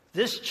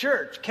 This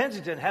church,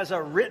 Kensington, has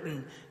a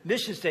written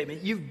mission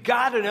statement. You've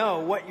got to know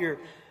what you're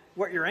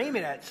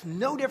aiming at. It's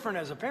no different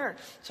as a parent.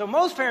 So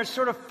most parents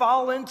sort of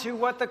fall into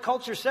what the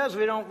culture says.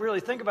 We don't really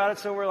think about it.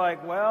 So we're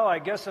like, well, I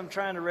guess I'm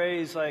trying to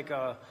raise like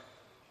a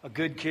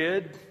good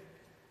kid,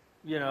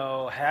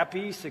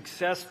 happy,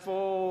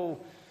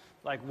 successful,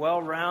 like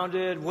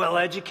well-rounded,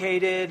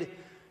 well-educated.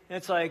 And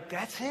it's like,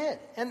 that's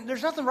it. And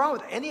there's nothing wrong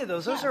with any of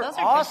those. Those are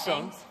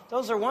awesome.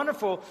 Those are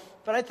wonderful.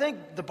 But I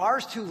think the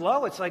bar's too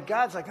low. It's like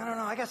God's like, no,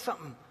 I got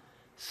something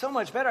so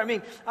much better.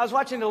 I was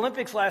watching the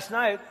Olympics last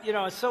night.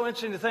 It's so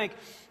interesting to think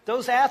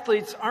those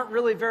athletes aren't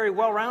really very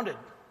well-rounded.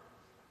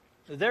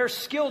 They're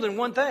skilled in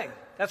one thing.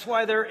 That's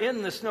why they're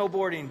in the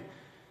snowboarding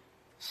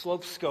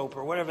slope scope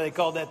or whatever they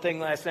called that thing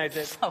last night.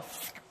 That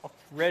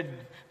red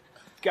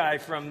guy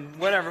from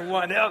whatever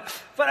one.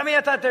 But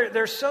I thought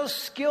they're so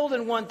skilled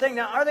in one thing.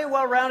 Now, are they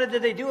well-rounded?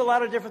 Did they do a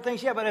lot of different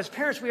things? Yeah, but as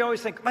parents, we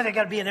always think, man, they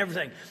got to be in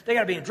everything. They got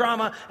to be in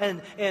drama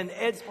and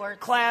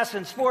class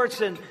and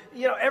sports and,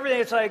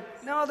 everything. It's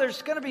like, no,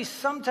 there's going to be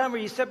some time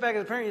where you step back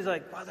as a parent and you're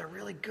like, wow, they're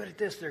really good at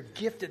this. They're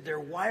gifted. They're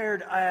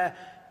wired.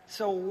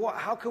 So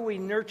how can we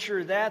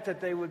nurture that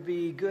they would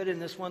be good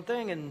in this one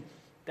thing? And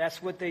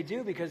that's what they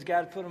do because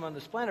God put them on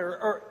this planet.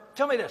 Or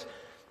tell me this.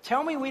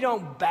 Tell me we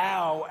don't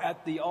bow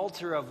at the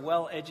altar of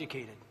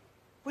well-educated,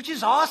 which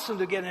is awesome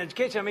to get an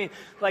education.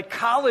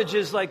 College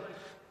is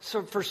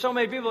so for so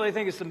many people, they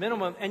think it's the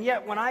minimum. And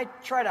yet, when I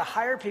try to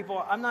hire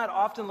people, I'm not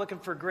often looking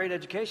for great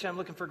education. I'm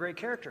looking for great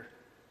character.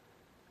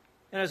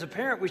 And as a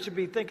parent, we should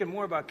be thinking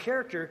more about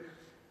character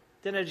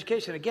than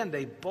education. Again,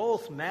 they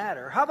both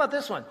matter. How about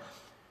this one?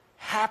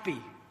 Happy.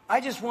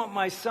 I just want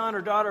my son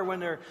or daughter when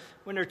they're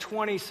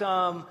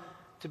 20-some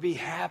to be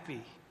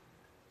happy.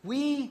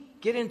 We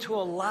get into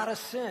a lot of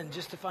sin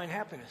just to find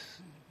happiness.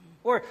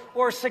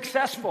 Or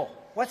successful.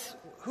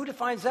 Who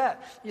defines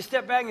that? You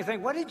step back and you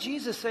think, what did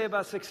Jesus say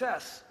about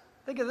success?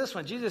 Think of this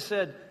one. Jesus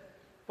said,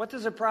 what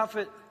does it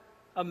profit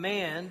a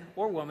man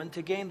or woman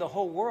to gain the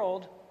whole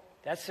world,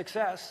 that's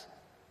success,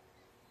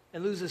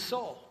 and lose his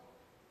soul?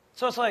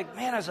 So it's like,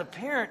 man, as a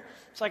parent,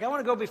 it's like I want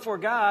to go before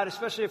God,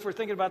 especially if we're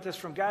thinking about this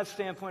from God's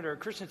standpoint or a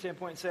Christian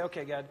standpoint, and say,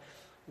 okay, God,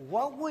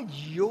 what would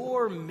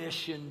your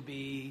mission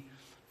be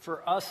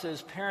for us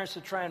as parents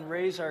to try and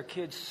raise our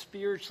kids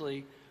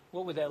spiritually?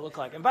 What would that look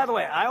like? And by the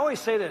way, I always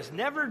say this,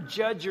 never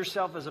judge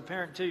yourself as a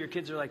parent until your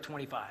kids are like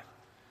 25.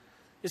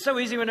 It's so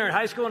easy when they're in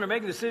high school and they're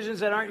making decisions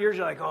that aren't yours.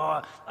 You're like,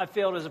 oh, I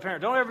failed as a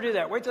parent. Don't ever do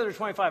that. Wait till they're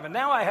 25. And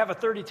now I have a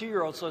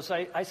 32-year-old, so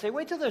I say,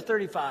 wait till they're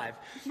 35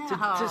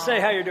 to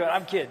say how you're doing.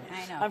 I'm kidding.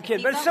 I know. I'm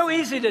kidding. But it's so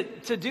easy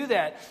to do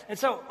that. And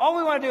so all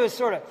we want to do is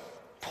sort of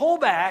pull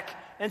back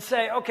and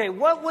say, okay,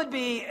 what would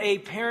be a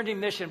parenting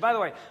mission? By the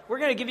way, we're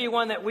going to give you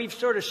one that we've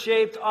sort of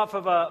shaped off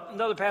of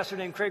another pastor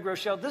named Craig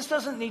Rochelle. This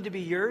doesn't need to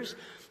be yours.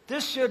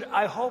 This should,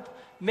 I hope,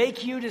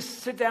 make you to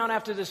sit down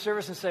after the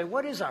service and say,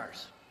 what is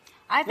ours?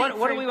 I think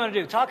What do we want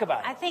to do? Talk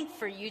about it. I think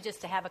for you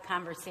just to have a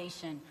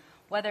conversation,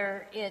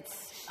 whether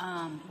it's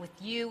with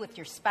you, with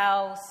your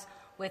spouse,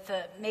 with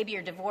maybe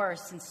you're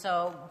divorced,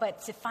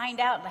 but to find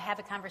out, to have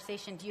a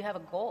conversation, do you have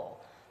a goal?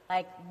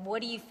 Like,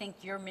 what do you think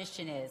your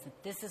mission is?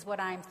 This is what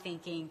I'm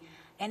thinking.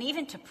 And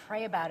even to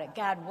pray about it.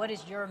 God, what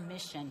is your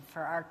mission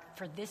for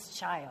this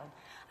child?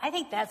 I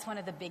think that's one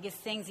of the biggest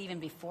things even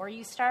before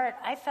you start.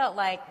 I felt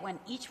like when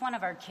each one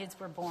of our kids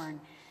were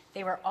born,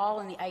 they were all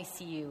in the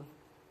ICU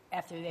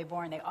after they were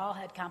born. They all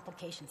had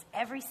complications,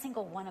 every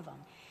single one of them.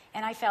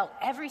 And I felt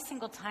every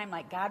single time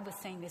like God was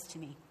saying this to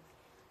me,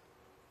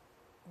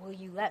 will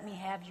you let me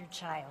have your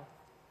child?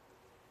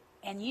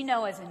 And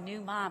as a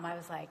new mom, I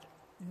was like,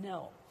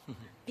 no.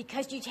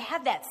 Because you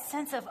have that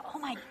sense of, oh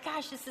my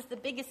gosh, this is the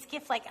biggest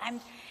gift. Like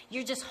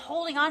you're just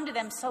holding on to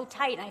them so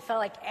tight. And I felt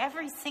like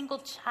every single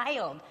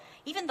child,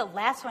 even the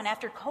last one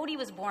after Cody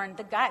was born,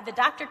 the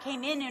doctor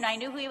came in and I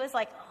knew who he was.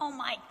 Like, oh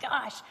my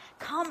gosh,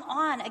 come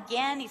on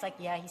again. He's like,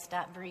 yeah, he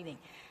stopped breathing.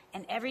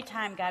 And every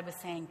time God was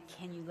saying,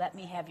 can you let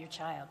me have your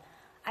child?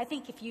 I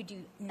think if you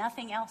do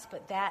nothing else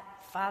but that,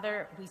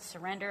 Father,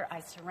 I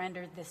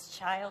surrender this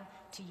child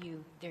to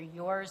you. They're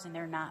yours and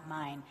they're not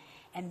mine.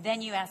 And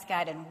then you ask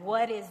God, and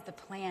what is the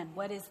plan?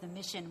 What is the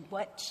mission?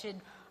 What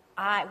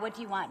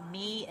do you want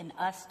me and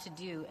us to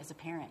do as a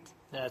parent?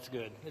 That's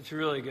good. It's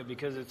really good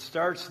because it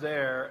starts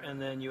there,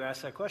 and then you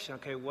ask that question,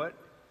 okay, what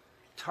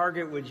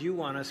target would you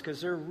want us?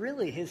 Because they're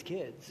really his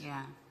kids.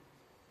 Yeah.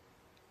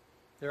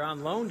 They're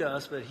on loan to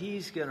us, but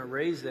he's going to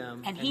raise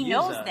them and he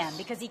knows them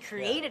because he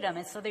created them.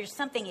 And so there's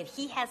something that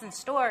he has in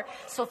store.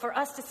 So for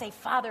us to say,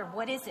 Father,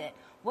 what is it?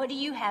 What do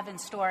you have in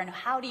store? And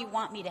how do you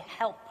want me to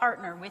help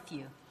partner with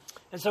you?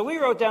 And so we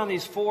wrote down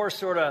these 4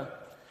 sort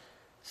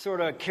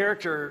of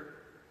character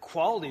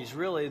qualities,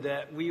 really,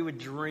 that we would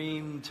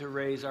dream to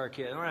raise our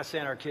kids. I'm not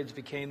saying our kids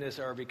became this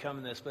or are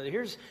becoming this, but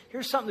here's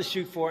something to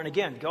shoot for. And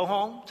again, go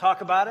home,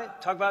 talk about it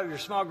with your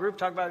small group,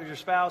 talk about it with your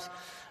spouse.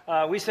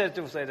 We said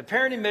the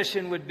parenting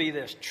mission would be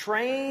this: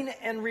 train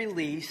and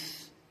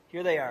release.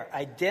 Here they are: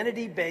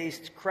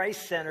 identity-based,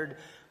 Christ-centered,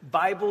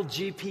 Bible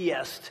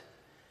GPSed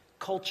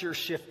culture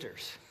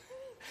shifters.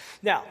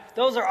 Now,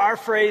 those are our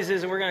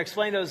phrases, and we're going to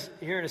explain those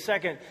here in a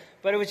second.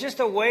 But it was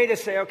just a way to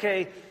say,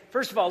 okay,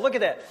 first of all, look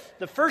at that.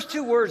 The first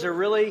 2 words are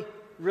really,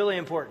 really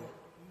important.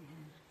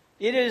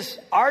 It is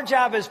our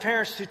job as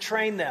parents to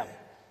train them.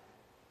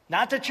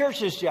 Not the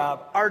church's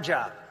job, our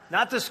job.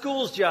 Not the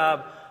school's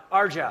job,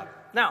 our job.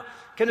 Now,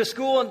 can the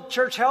school and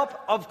church help?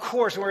 Of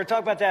course, and we're going to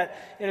talk about that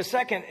in a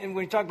second and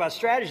when we talk about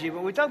strategy. But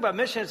when we talk about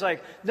mission, it's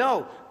like,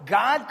 no,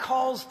 God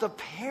calls the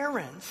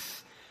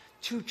parents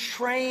to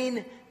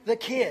train the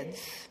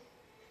kids.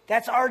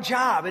 That's our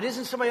job. It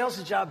isn't somebody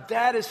else's job.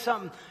 That is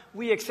something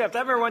we accept. I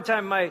remember one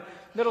time my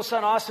middle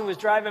son, Austin, was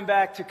driving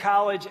back to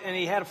college, and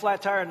he had a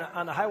flat tire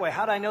on the highway.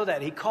 How did I know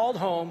that? He called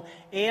home.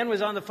 Ann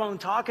was on the phone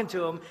talking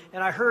to him,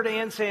 and I heard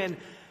Ann saying,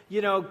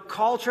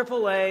 call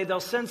AAA.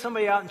 They'll send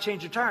somebody out and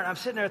change your tire. And I'm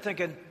sitting there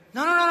thinking,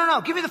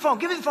 no. Give me the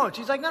phone.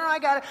 She's like, no, I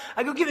got it.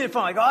 I go, give me the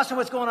phone. I go, Austin,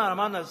 what's going on? I'm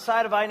on the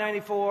side of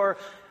I-94.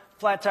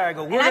 Flat tire. I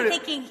go, I'm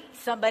thinking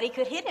somebody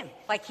could hit him.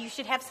 Like you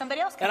should have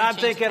somebody else come and I'm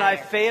thinking I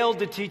failed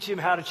to teach him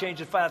how to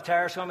change a flat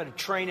tire, so I'm going to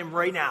train him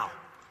right now.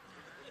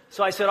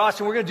 So I said,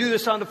 Austin, we're going to do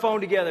this on the phone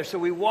together. So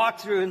we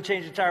walked through and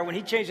changed the tire. When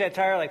he changed that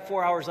tire like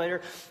 4 hours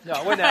later, no,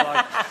 it wasn't that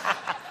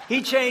long.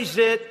 He changed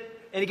it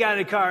and he got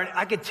in the car, and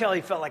I could tell he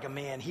felt like a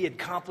man. He had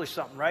accomplished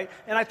something, right?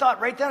 And I thought,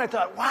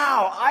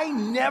 wow, I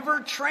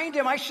never trained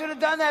him. I should have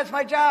done that. It's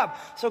my job.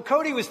 So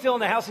Cody was still in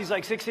the house. He's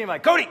like 16. I'm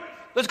like, Cody,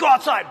 let's go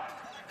outside.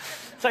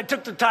 So I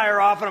took the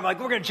tire off, and I'm like,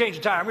 we're going to change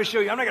the tire. I'm going to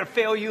show you. I'm not going to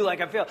fail you like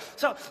I failed.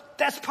 So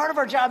that's part of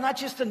our job, not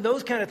just in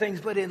those kind of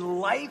things, but in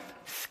life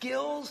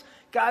skills.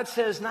 God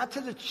says not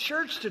to the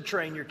church to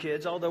train your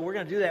kids, although we're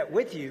going to do that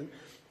with you.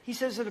 He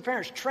says to the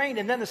parents, train.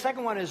 And then the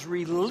second one is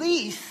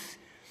release,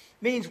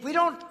 means we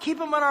don't keep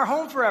them in our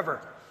home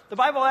forever. The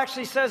Bible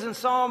actually says in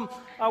Psalm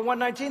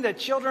 119 that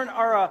children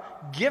are a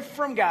gift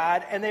from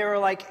God, and they are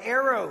like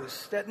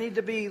arrows that need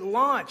to be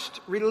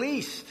launched,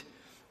 released.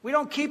 We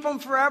don't keep them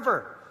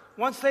forever.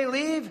 Once they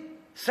leave,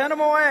 send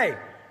them away.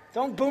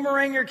 Don't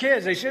boomerang your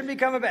kids. They shouldn't be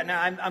coming back. Now,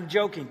 I'm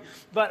joking.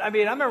 But, I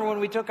remember when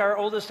we took our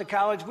oldest to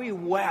college, we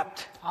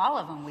wept. All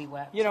of them we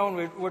wept.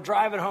 When we're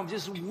driving home,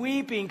 just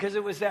weeping because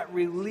it was that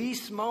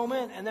release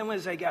moment. And then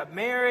when they got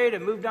married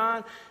and moved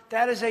on,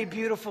 that is a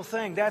beautiful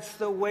thing. That's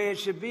the way it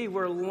should be.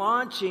 We're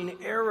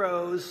launching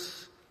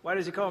arrows. Why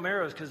does he call them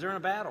arrows? Because they're in a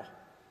battle.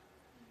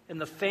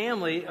 And the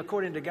family,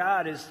 according to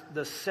God, is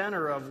the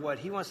center of what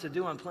he wants to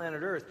do on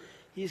planet Earth.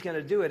 He's going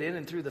to do it in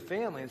and through the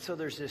family. And so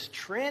there's this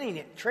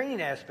training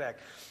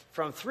aspect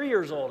from 3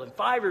 years old and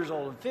 5 years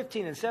old and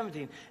 15 and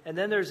 17. And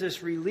then there's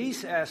this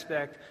release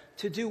aspect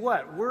to do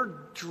what? We're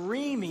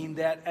dreaming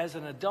that as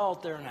an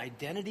adult, they're an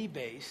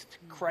identity-based,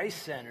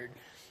 Christ-centered,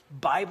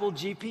 Bible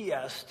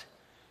GPS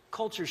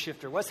culture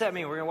shifter. What's that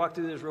mean? We're going to walk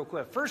through this real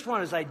quick. First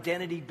one is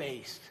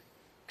identity-based.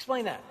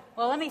 Explain that.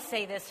 Well, let me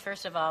say this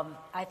first of all.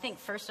 I think,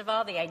 first of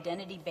all, the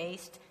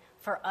identity-based,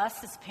 for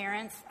us as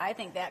parents, I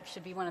think that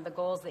should be one of the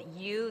goals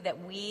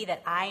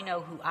that I know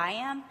who I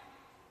am,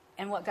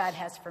 and what God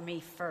has for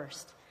me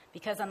first.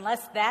 Because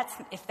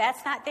if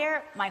that's not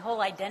there, my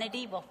whole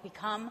identity will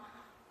become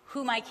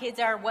who my kids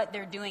are, what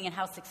they're doing, and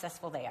how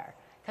successful they are.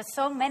 Because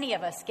so many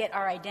of us get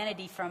our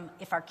identity from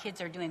if our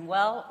kids are doing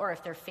well or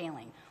if they're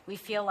failing. We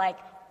feel like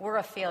we're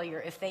a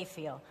failure if they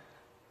fail.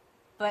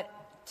 But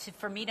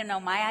for me to know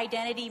my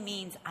identity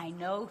means I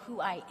know who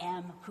I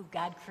am, who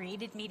God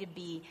created me to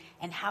be,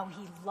 and how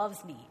he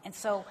loves me. And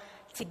so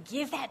to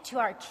give that to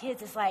our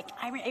kids is like,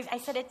 I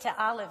said it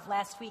to Olive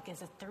last week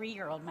as a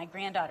 3-year-old, my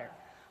granddaughter.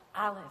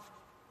 Olive,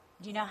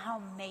 do you know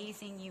how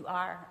amazing you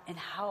are and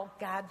how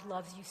God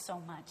loves you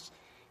so much?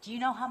 Do you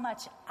know how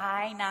much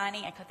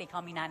Nani, they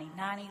call me Nani,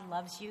 Nani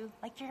loves you?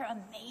 Like, you're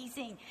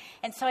amazing.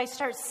 And so I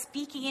start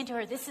speaking into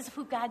her, this is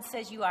who God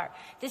says you are.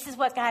 This is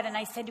what God, and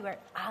I said to her,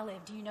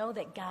 Olive, do you know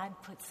that God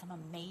put some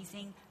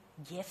amazing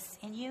gifts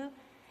in you?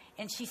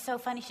 And she's so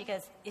funny, she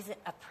goes, is it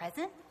a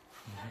present?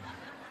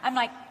 I'm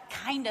like,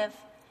 kind of,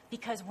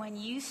 because when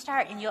you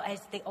start, and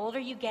as the older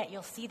you get,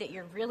 you'll see that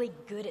you're really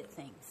good at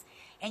things.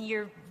 And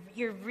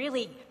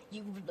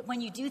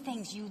when you do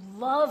things, you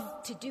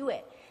love to do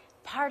it.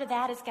 Part of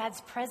that is God's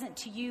present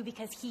to you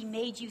because he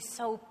made you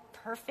so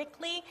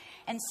perfectly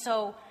and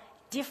so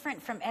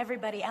different from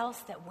everybody else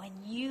that when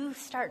you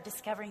start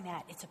discovering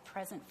that, it's a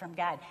present from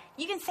God.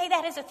 You can say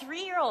that as a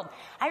 3-year-old.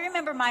 I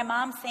remember my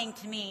mom saying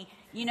to me,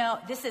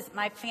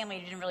 my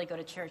family didn't really go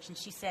to church, and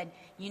she said,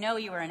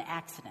 you were an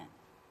accident.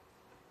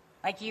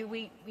 Like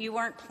you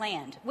weren't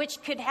planned,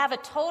 which could have a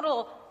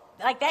total,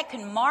 that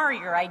can mar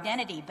your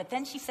identity. But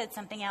then she said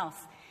something else.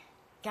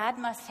 God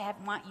must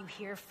want you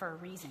here for a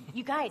reason.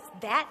 You guys,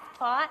 that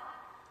thought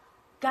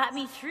got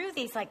me through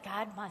these,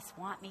 God must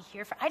want me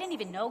here I didn't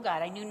even know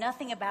God. I knew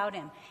nothing about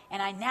him.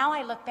 And now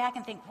I look back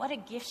and think, what a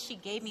gift she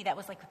gave me that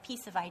was like a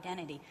piece of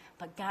identity.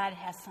 But God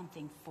has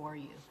something for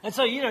you. And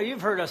so,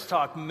 you've heard us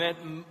talk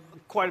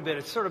quite a bit.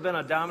 It's sort of been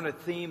a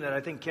dominant theme that I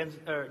think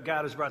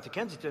God has brought to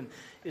Kensington,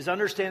 is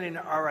understanding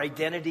our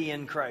identity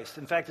in Christ.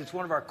 In fact, it's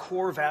one of our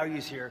core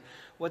values here.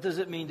 What does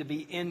it mean to be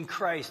in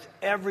Christ?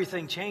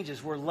 Everything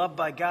changes. We're loved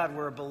by God.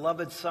 We're a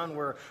beloved son.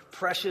 We're a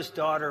precious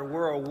daughter.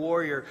 We're a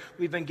warrior.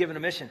 We've been given a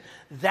mission.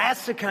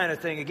 That's the kind of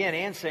thing, again,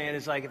 Ann's saying,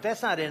 is if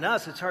that's not in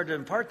us, it's hard to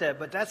impart that,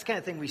 but that's the kind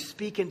of thing we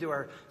speak into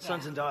our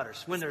sons and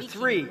daughters. When they're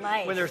 3,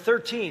 when they're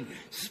 13,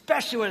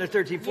 especially when they're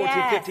 13,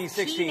 14, 15,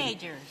 16.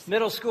 Teenagers.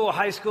 Middle school,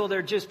 high school,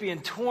 they're just being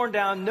torn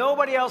down.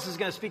 Nobody else is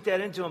going to speak that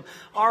into them.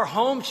 Our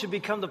home should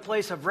become the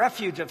place of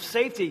refuge, of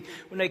safety.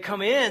 When they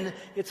come in,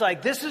 it's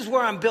like, this is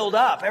where I'm built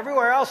up.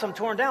 Everywhere else I'm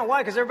torn down.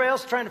 Why? Because everybody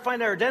else is trying to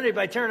find their identity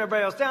by tearing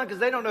everybody else down because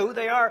they don't know who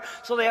they are,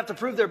 so they have to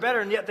prove they're better,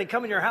 and yet they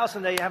come in your house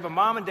and they have a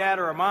mom and dad,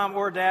 or a mom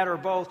or dad or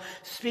both,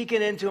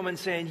 speaking into them and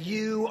saying,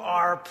 you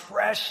are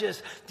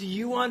precious. Do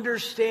you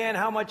understand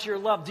how much you're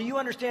loved? Do you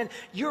understand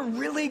you're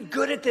really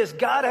good at this?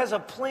 God has a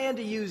plan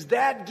to use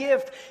that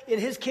gift in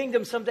his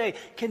kingdom someday,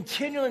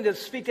 continuing to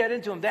speak that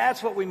into them.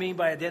 That's what we mean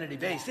by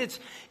identity-based.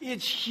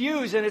 It's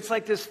huge, and it's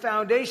like this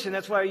foundation.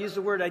 That's why I use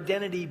the word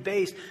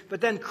identity-based.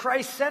 But then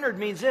Christ-centered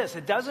means this.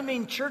 It doesn't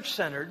mean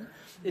church-centered.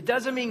 It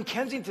doesn't mean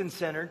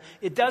Kensington-centered.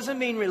 It doesn't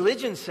mean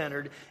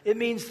religion-centered. It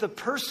means the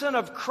person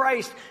of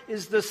Christ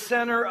is the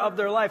center of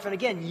their life. And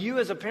again, you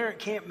as a parent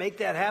can't make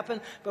that happen,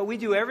 but we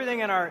do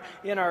everything in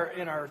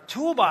our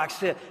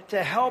toolbox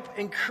to help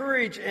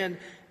encourage and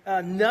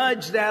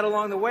nudge that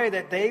along the way,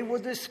 that they will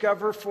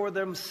discover for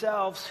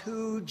themselves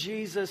who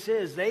Jesus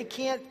is. They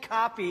can't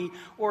copy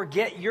or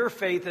get your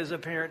faith as a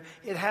parent.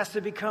 It has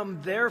to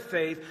become their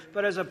faith.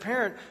 But as a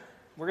parent,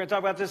 we're going to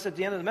talk about this at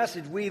the end of the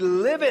message. We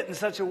live it in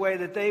such a way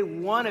that they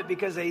want it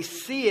because they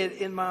see it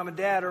in mom and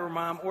dad, or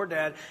mom or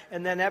dad,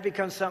 and then that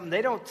becomes something.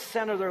 They don't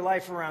center their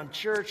life around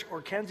church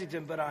or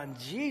Kensington, but on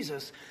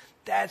Jesus.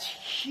 That's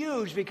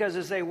huge, because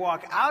as they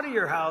walk out of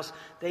your house,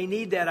 they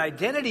need that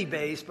identity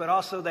base, but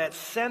also that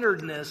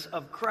centeredness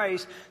of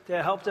Christ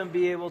to help them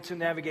be able to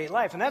navigate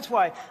life. And that's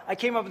why I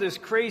came up with this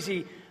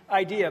crazy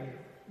idea,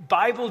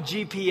 Bible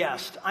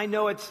GPS. I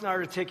know it's not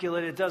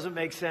articulate. It doesn't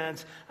make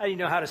sense. I didn't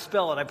know how to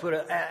spell it. I put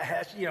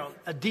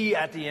a D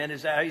at the end.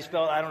 Is that how you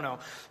spell it? I don't know.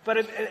 But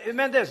it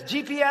meant this.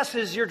 GPS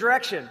is your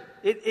direction.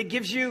 It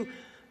gives you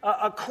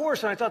a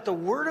course. And I thought the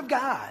Word of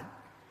God,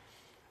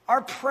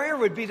 our prayer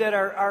would be that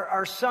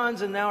our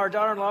sons and now our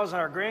daughter-in-laws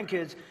and our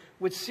grandkids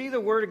would see the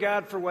Word of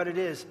God for what it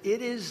is.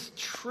 It is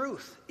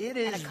truth. It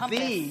is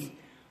the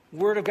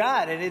Word of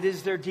God, and it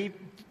is their deep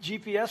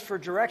GPS for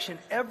direction.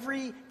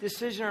 Every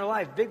decision in our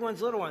life, big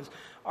ones, little ones,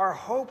 our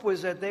hope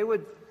was that they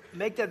would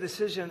make that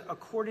decision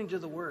according to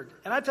the Word.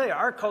 And I tell you,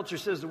 our culture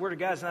says the Word of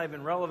God is not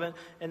even relevant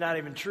and not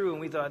even true,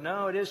 and we thought,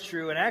 no, it is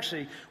true. And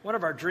actually, one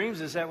of our dreams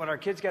is that when our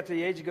kids got to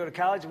the age to go to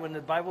college, and when the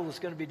Bible was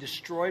going to be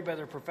destroyed by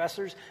their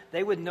professors,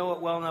 they would know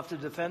it well enough to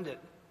defend it.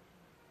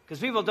 Because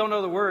people don't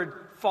know the word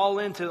fall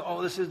into,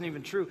 oh, this isn't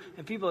even true.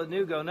 And people that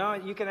knew go, no,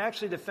 you can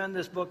actually defend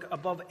this book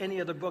above any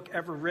other book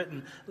ever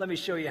written. Let me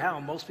show you how.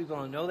 Most people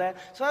don't know that.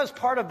 So that was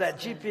part of that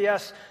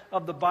GPS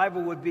of the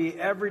Bible would be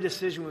every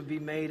decision would be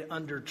made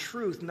under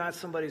truth, not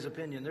somebody's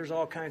opinion. There's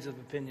all kinds of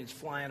opinions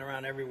flying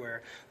around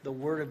everywhere. The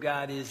Word of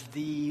God is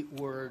the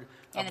Word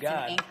of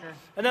God. An anchor.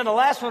 And then the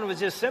last one was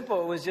just simple.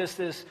 It was just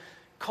this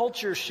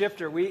culture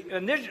shifter. We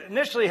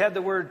initially had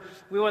the word,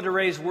 we wanted to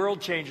raise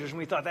world changers, and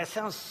we thought, that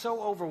sounds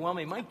so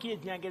overwhelming. My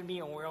kid's not going to be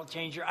a world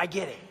changer. I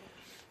get it.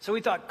 So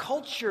we thought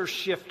culture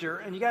shifter,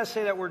 and you got to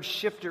say that word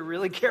shifter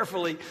really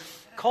carefully.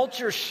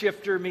 Culture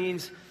shifter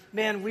means,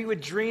 man, we would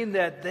dream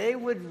that they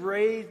would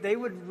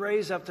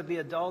raise up to be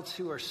adults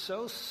who are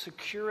so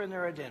secure in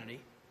their identity,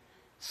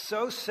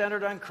 so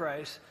centered on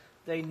Christ,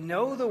 they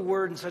know the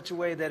word in such a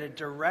way that it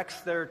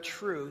directs their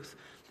truth,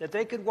 that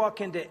they could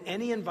walk into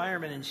any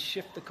environment and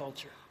shift the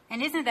culture.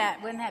 And wouldn't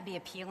that be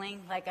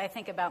appealing? Like, I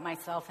think about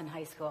myself in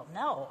high school.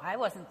 No, I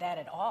wasn't that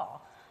at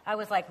all. I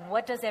was like,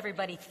 what does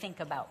everybody think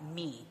about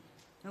me?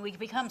 And we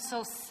become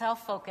so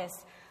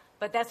self-focused,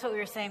 but that's what we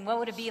were saying. What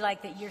would it be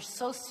like that you're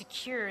so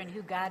secure in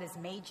who God has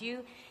made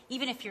you,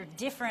 even if you're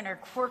different or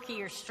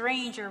quirky or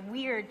strange or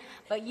weird,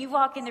 but you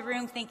walk in the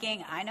room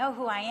thinking, I know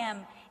who I am,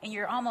 and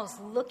you're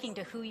almost looking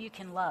to who you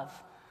can love.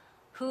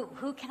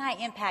 Who can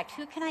I impact?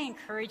 Who can I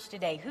encourage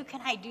today? Who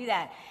can I do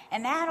that?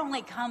 And that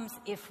only comes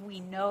if we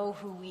know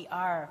who we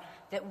are,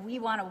 that we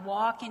want to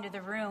walk into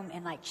the room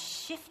and like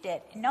shift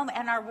it. And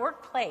our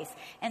workplace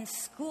and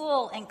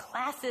school and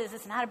classes,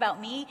 it's not about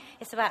me.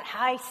 It's about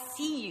how I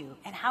see you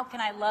and how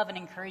can I love and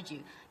encourage you.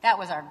 That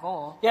was our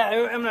goal.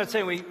 Yeah, I'm not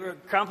saying we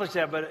accomplished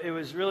that, but it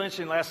was really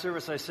interesting. Last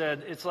service I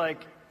said, it's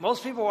like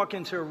most people walk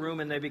into a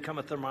room and they become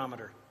a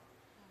thermometer.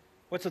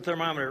 What's a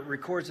thermometer? It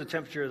records the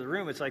temperature of the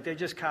room. It's like they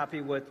just copy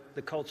what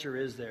the culture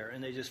is there,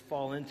 and they just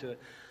fall into it.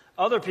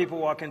 Other people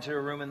walk into a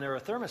room, and they're a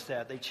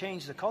thermostat. They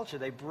change the culture.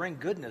 They bring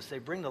goodness. They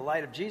bring the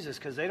light of Jesus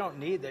because they don't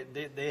need that.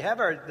 They have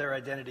their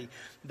identity.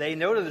 They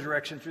know the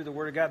direction through the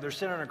Word of God. They're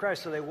centered on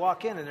Christ, so they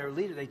walk in, and they're a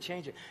leader. They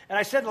change it. And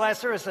I said in the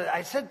last service,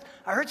 I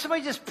heard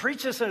somebody just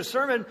preach this in a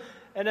sermon,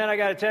 and then I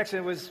got a text,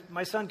 and it was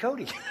my son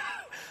Cody.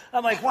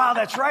 I'm like, wow,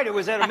 that's right. It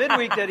was at a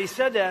midweek that he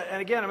said that. And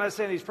again, I'm not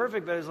saying he's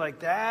perfect, but it's like,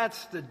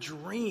 that's the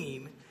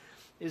dream,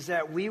 is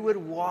that we would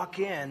walk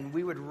in,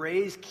 we would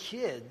raise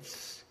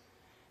kids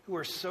who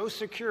are so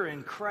secure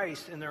in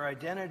Christ and their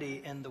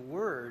identity and the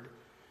Word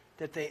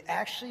that they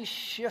actually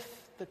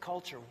shift the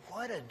culture.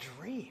 What a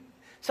dream.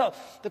 So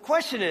the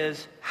question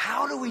is,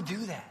 how do we do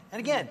that?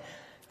 And again,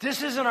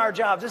 this isn't our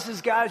job. This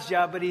is God's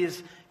job, but He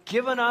has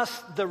given us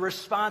the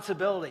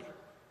responsibility.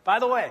 By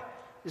the way,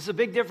 this is a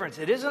big difference.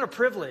 It isn't a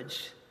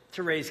privilege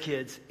to raise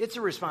kids. It's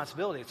a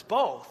responsibility. It's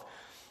both.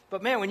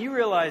 But man, when you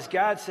realize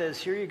God says,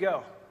 here you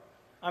go.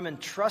 I'm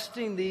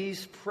entrusting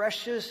these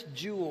precious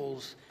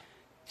jewels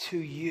to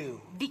you.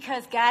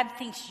 Because God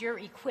thinks you're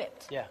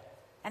equipped. Yeah.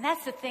 And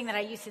that's the thing that I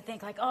used to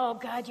think, like, oh,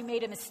 God, you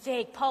made a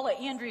mistake. Paula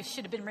Andrews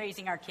should have been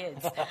raising our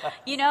kids.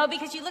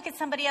 Because you look at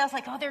somebody else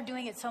like, oh, they're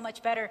doing it so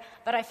much better.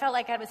 But I felt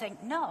like God was saying,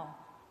 no,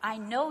 I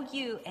know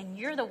you, and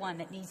you're the one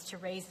that needs to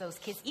raise those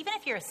kids. Even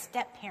if you're a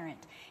step parent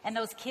and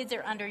those kids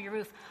are under your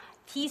roof,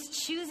 He's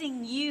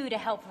choosing you to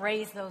help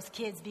raise those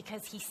kids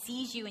because He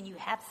sees you and you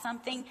have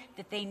something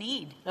that they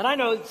need. And I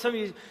know some of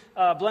you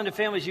blended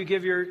families, you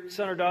give your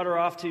son or daughter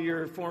off to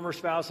your former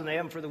spouse and they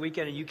have them for the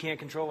weekend and you can't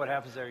control what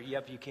happens there.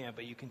 Yep, you can,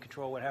 but you can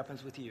control what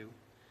happens with you.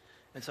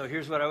 And so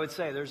here's what I would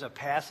say. There's a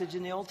passage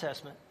in the Old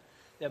Testament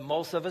that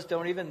most of us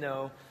don't even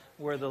know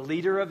where the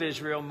leader of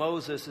Israel,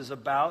 Moses, is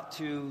about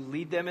to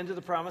lead them into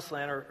the promised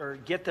land or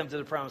get them to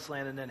the promised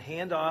land and then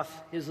hand off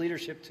his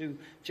leadership to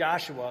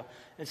Joshua.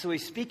 And so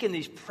he's speaking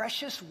these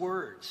precious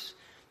words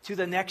to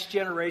the next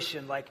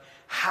generation. Like,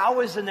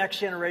 how is the next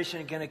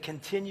generation going to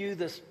continue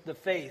the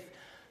faith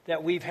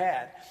that we've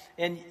had?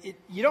 And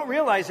you don't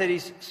realize that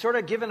he's sort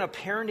of given a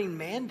parenting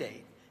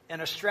mandate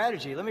and a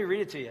strategy. Let me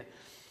read it to you.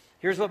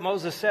 Here's what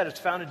Moses said. It's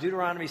found in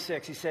Deuteronomy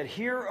 6. He said,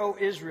 "Hear, O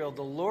Israel,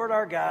 the Lord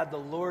our God, the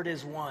Lord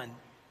is one."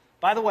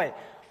 By the way,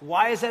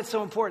 why is that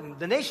so important?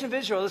 The nation of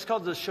Israel, this is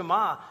called the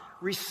Shema,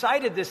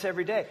 recited this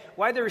every day.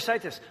 Why did they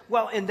recite this?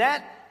 Well, in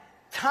that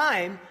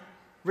time,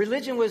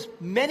 religion was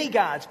many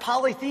gods,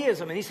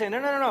 polytheism. And he's saying,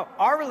 no.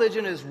 Our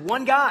religion is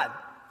one God.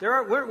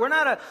 We're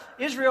not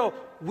Israel,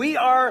 we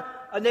are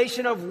a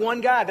nation of one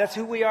God. That's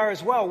who we are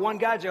as well. One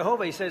God,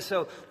 Jehovah. He says,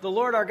 so the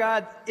Lord our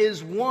God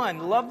is one.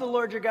 Love the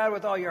Lord your God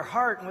with all your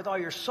heart and with all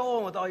your soul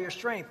and with all your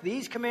strength.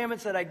 These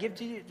commandments that I give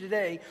to you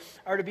today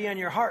are to be on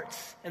your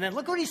hearts. And then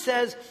look what he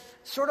says,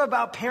 sort of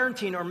about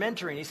parenting or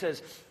mentoring. He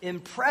says,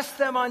 impress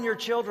them on your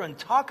children.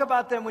 Talk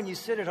about them when you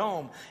sit at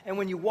home and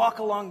when you walk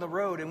along the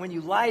road and when you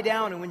lie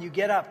down and when you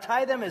get up.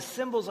 Tie them as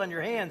symbols on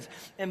your hands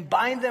and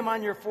bind them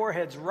on your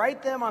foreheads.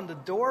 Write them on the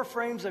door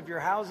frames of your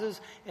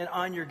houses and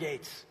on your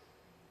gates.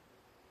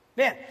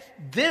 Man,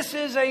 this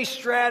is a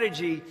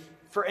strategy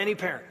for any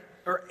parent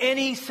or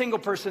any single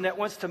person that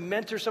wants to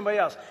mentor somebody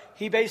else.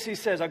 He basically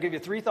says, I'll give you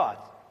 3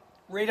 thoughts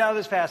right out of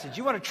this passage.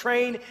 You want to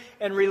train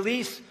and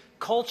release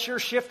culture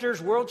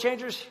shifters, world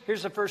changers,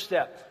 here's the first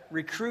step.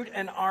 Recruit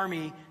an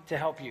army to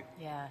help you.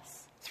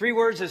 Yes. 3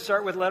 words that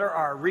start with letter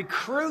R.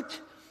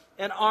 Recruit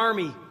an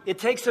army. It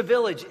takes a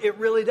village. It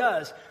really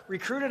does.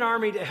 Recruit an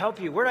army to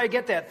help you. Where did I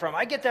get that from?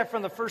 I get that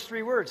from the first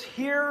 3 words.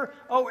 Hear,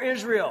 O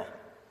Israel.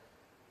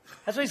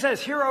 That's what he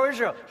says. Hear, O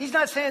Israel. He's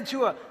not saying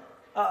to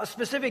a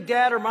specific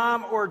dad or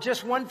mom or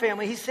just one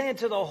family. He's saying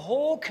to the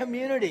whole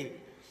community.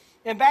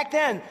 And back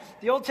then,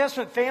 the Old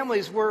Testament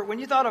families were, when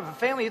you thought of a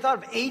family, you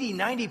thought of 80,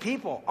 90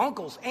 people,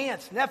 uncles,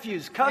 aunts,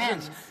 nephews,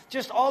 cousins,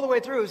 just all the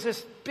way through. It was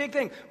this big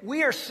thing.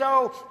 We are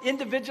so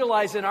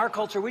individualized in our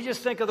culture. We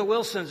just think of the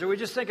Wilsons, or we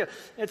just think of,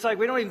 it's like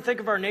we don't even think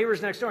of our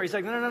neighbors next door. He's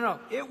like, no.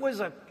 It was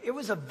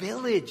a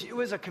village. It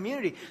was a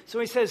community. So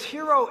he says,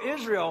 Hear, O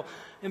Israel,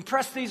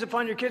 impress these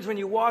upon your kids when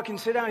you walk and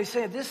sit down. He's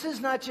saying, this is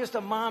not just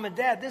a mom and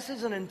dad. This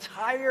is an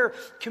entire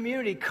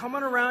community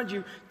coming around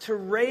you to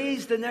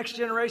raise the next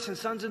generation,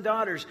 sons and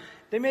daughters.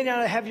 They may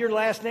not have your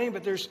last name,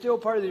 but they're still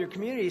part of your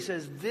community. He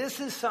says, this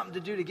is something to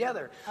do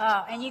together.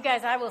 Oh, and you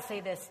guys, I will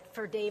say this.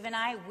 For Dave and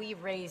I, we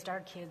raised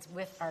our kids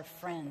with our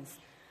friends.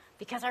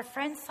 Because our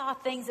friends saw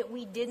things that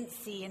we didn't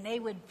see, and they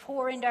would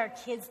pour into our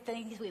kids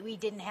things we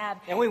didn't have.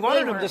 And we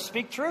wanted them to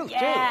speak truth, too.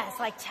 Yes,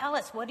 like, tell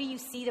us, what do you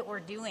see that we're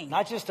doing?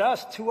 Not just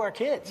us, to our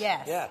kids.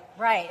 Yes, yeah.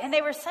 Right. And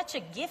they were such a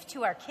gift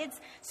to our kids.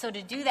 So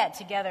to do that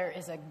together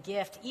is a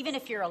gift. Even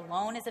if you're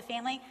alone as a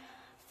family,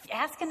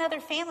 ask another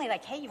family,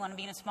 like, hey, you want to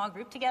be in a small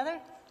group together?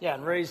 Yeah,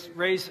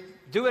 and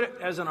do it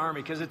as an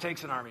army, because it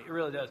takes an army. It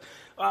really does.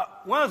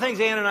 One of the things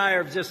Ann and I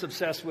are just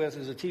obsessed with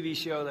is a TV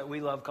show that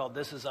we love called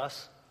This Is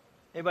Us.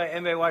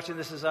 Anybody watching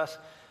This Is Us?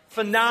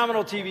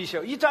 Phenomenal TV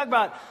show. You talk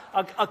about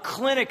a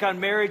clinic on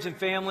marriage and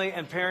family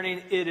and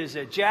parenting. It is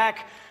it.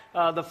 Jack,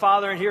 the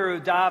father in here who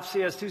adopts,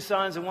 he has 2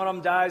 sons, and one of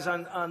them dies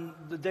on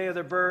the day of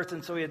their birth,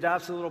 and so he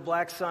adopts a little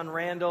black son,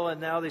 Randall,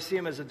 and now they see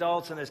him as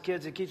adults and as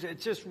kids.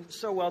 It's just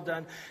so well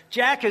done.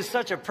 Jack is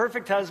such a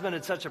perfect husband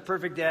and such a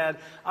perfect dad.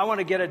 I want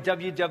to get a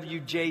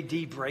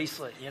WWJD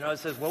bracelet. You know, it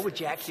says, what would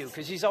Jack do?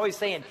 Because he's always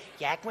saying,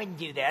 Jack wouldn't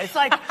do that. It's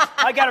like,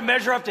 I got to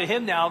measure up to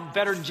him now,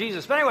 better than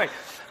Jesus. But anyway,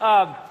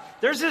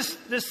 there's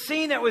this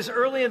scene that was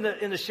early in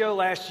the show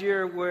last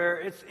year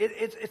where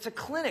it's a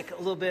clinic a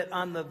little bit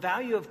on the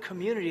value of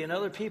community and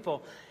other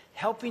people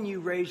helping you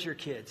raise your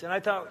kids. And I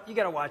thought, you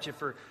got to watch it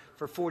for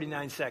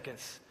 49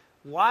 seconds.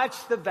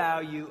 Watch the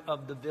value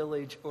of the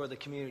village or the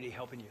community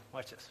helping you.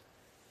 Watch this.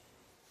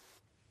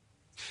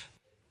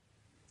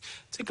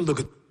 Take a look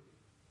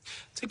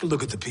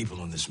at the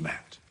people on this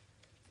mat.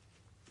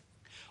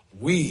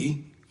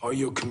 We are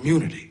your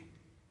community.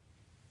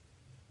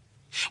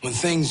 When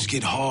things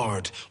get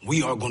hard,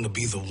 we are going to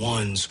be the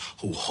ones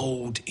who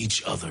hold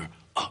each other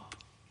up.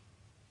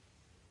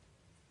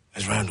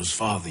 As Randall's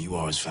father, you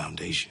are his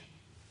foundation.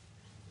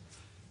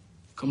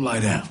 Come lie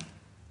down,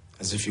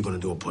 as if you're going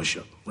to do a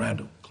push-up.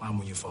 Randall, climb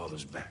on your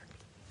father's back.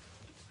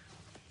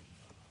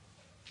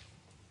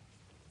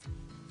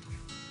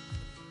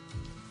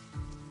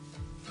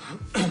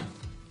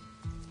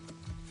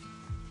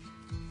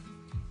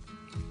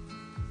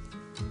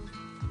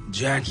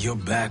 Jack, your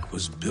back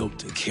was built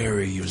to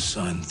carry your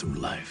son through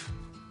life.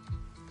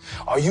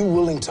 Are you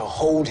willing to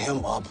hold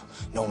him up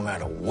no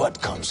matter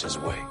what comes his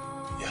way?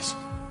 Yes.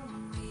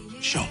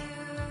 Show him.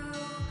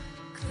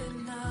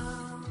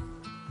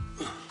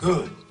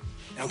 Good.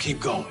 Now keep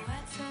going.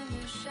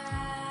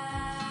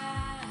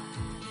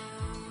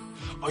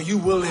 Are you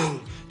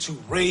willing to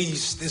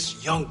raise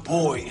this young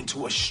boy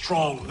into a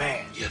strong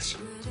man? Yes.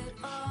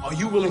 Are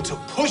you willing to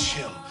push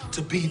him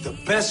to be the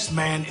best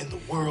man in the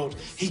world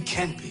he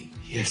can be?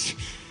 Yes.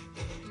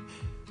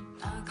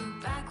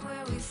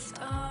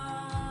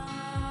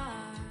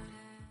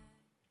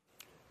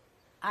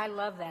 I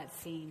love that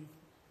scene.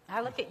 I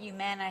look at you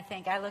men,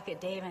 I look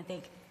at Dave and I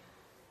think,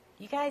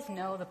 you guys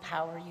know the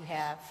power you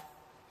have.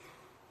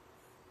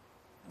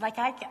 Like,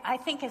 I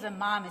think as a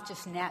mom, it's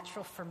just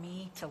natural for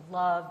me to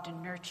love, to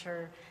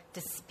nurture,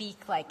 to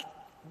speak, like,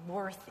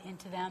 worth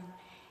into them.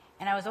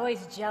 And I was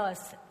always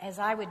jealous as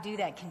I would do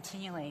that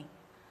continually.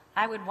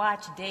 I would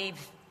watch Dave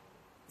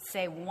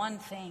say one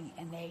thing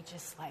and they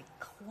just, like,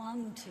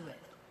 clung to it,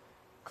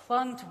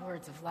 clung to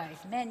words of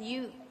life. Men,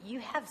 you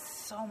have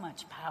so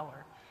much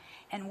power.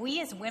 And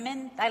we as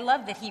women, I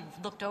love that he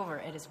looked over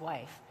at his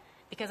wife,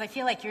 because I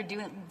feel like you're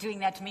doing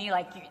that to me.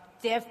 Like,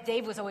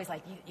 Dave was always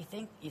like, you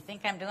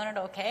think I'm doing it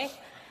okay?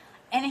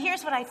 And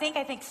here's what I think.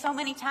 I think so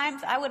many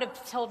times I would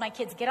have told my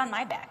kids, get on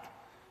my back.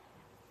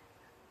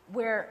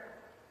 Where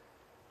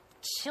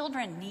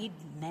children need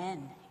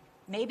men.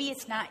 Maybe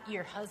it's not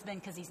your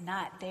husband because he's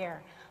not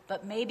there,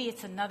 but maybe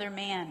it's another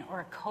man or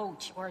a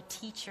coach or a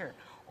teacher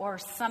or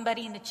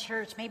somebody in the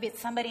church. Maybe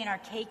it's somebody in our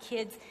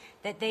K-Kids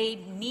that they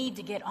need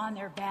to get on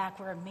their back,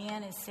 where a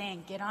man is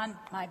saying, get on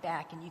my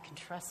back and you can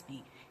trust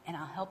me and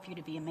I'll help you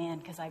to be a man,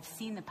 because I've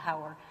seen the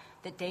power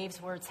that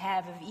Dave's words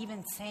have of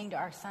even saying to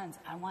our sons,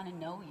 I want to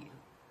know you.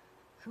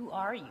 Who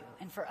are you?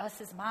 And for us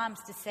as moms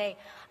to say,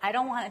 I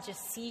don't want to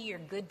just see your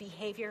good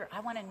behavior. I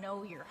want to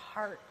know your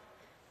heart.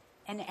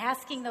 And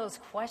asking those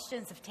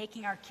questions of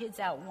taking our kids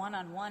out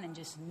one-on-one and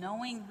just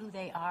knowing who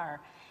they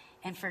are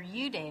And for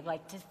you, Dave,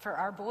 for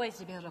our boys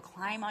to be able to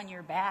climb on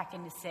your back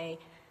and to say,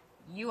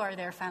 you are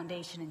their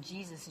foundation and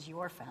Jesus is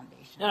your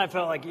foundation. And I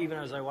felt like even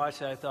as I watched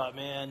that, I thought,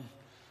 man,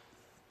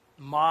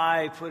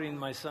 my putting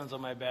my sons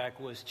on my back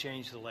was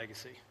change the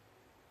legacy.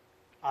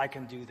 I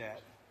can do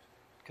that.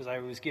 Because I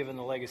was given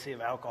the legacy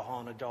of alcohol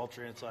and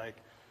adultery. And it's like,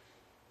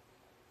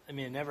 I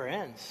mean, it never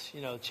ends,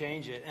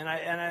 change it. And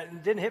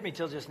it didn't hit me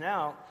till just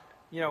now.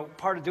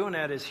 Part of doing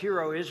that is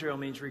Hero Israel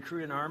means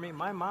recruit an army.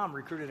 My mom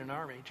recruited an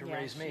army to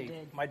raise me.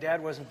 Did. My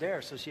dad wasn't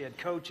there, so she had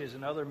coaches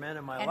and other men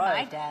in my life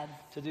my dad.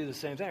 to do the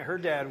same thing. Her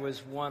dad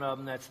was one of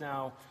them that's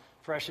now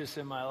precious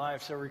in my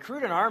life. So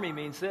recruit an army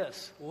means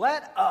this.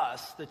 Let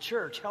us, the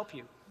church, help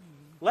you.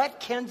 Let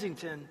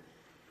Kensington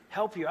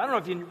help you. I don't know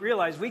if you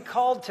realize, we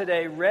called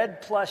today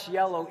red plus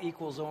yellow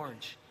equals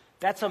orange.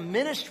 That's a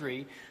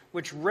ministry,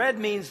 which red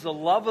means the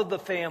love of the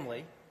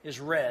family is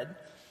red.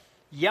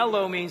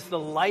 Yellow means the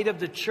light of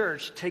the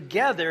church.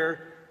 Together,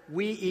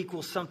 we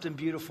equal something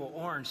beautiful,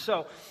 orange.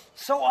 So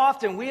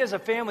often we as a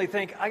family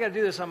think, I got to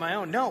do this on my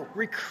own. No,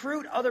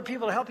 recruit other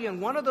people to help you.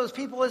 And one of those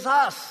people is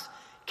us.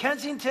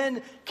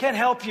 Kensington can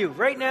help you.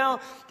 Right now,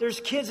 there's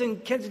kids in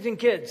Kensington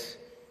Kids.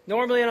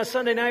 Normally on a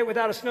Sunday night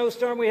without a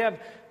snowstorm, we have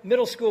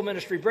middle school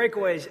ministry,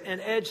 breakaways, and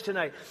Edge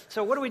tonight.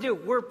 So what do?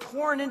 We're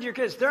pouring into your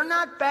kids. They're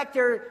not back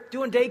there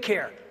doing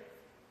daycare.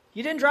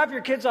 You didn't drop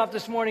your kids off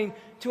this morning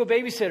to a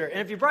babysitter. And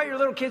if you brought your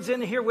little kids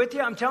in here with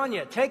you, I'm telling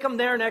you, take them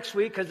there next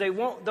week because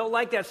they'll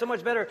like that so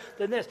much better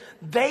than this.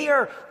 They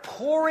are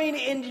pouring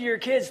into your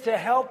kids to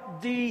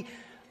help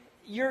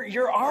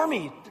your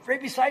army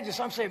right beside you.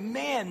 So I'm saying,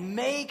 man,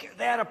 make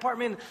that a part. I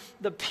mean,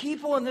 the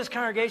people in this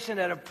congregation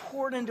that have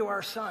poured into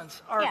our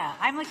sons are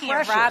I'm looking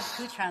precious. at Rob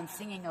Coutron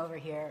singing over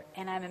here,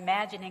 and I'm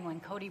imagining when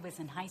Cody was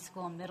in high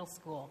school and middle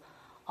school,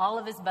 all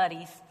of his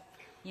buddies,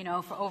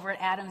 over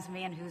at Adams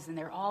Manhus, and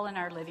they're all in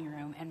our living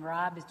room, and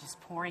Rob is just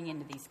pouring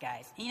into these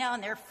guys.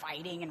 And they're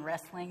fighting and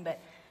wrestling, but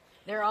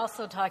they're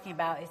also talking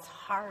about it's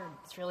hard.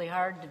 It's really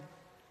hard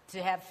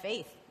to have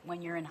faith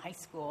when you're in high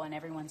school and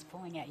everyone's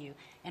pulling at you.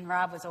 And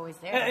Rob was always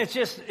there.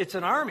 It's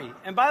an army.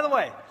 And by the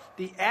way,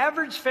 the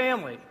average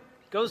family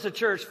goes to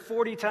church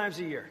 40 times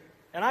a year.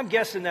 And I'm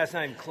guessing that's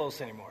not even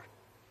close anymore.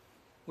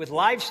 With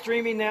live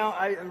streaming now,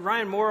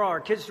 Ryan Morrow,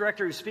 our kids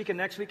director, who's speaking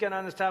next weekend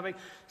on this topic,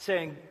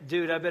 saying,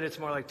 dude, I bet it's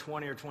more like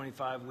 20 or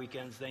 25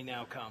 weekends they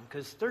now come.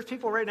 Because there's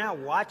people right now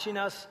watching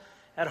us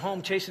at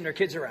home chasing their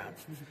kids around,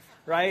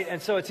 right?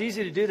 And so it's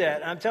easy to do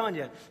that. I'm telling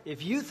you,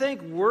 if you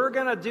think we're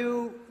going to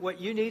do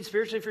what you need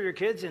spiritually for your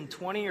kids in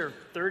 20 or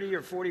 30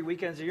 or 40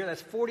 weekends a year,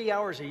 that's 40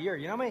 hours a year.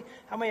 You know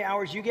how many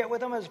hours you get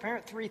with them as a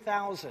parent?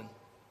 3,000.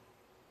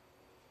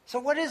 So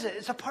what is it?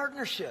 It's a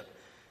partnership.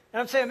 And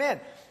I'm saying,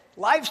 man,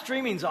 live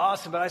streaming's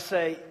awesome, but I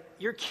say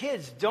your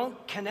kids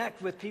don't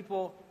connect with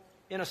people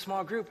in a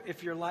small group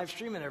if you're live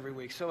streaming every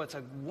week. So it's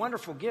a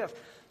wonderful gift.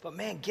 But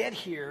man, get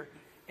here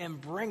and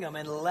bring them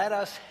and let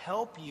us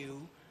help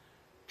you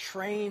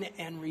train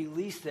and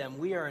release them.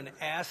 We are an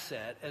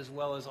asset as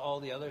well as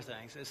all the other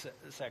things.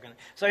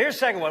 So here's the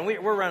second one.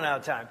 We're running out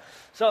of time.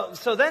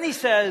 So then he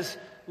says,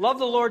 love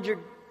the Lord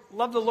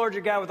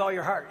your God with all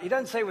your heart. He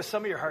doesn't say with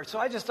some of your heart. So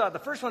I just thought the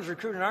first one's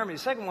recruit an army. The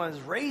second one is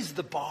raise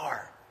the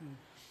bar.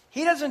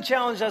 He doesn't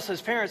challenge us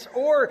as parents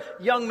or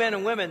young men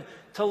and women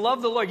to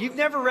love the Lord. You've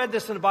never read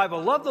this in the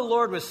Bible. Love the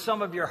Lord with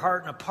some of your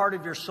heart and a part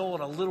of your soul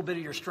and a little bit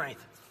of your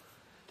strength.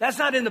 That's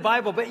not in the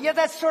Bible, but yeah,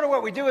 that's sort of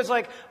what we do. It's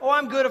like,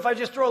 I'm good if I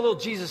just throw a little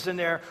Jesus in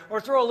there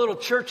or throw a little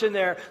church in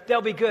there,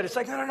 they'll be good. It's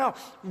like, no.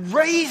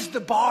 Raise the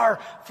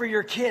bar for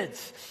your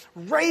kids.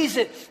 Raise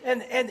it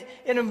and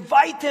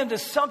invite them to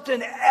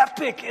something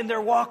epic in their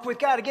walk with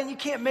God. Again, you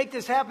can't make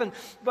this happen,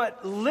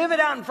 but live it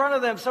out in front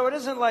of them so it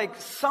isn't like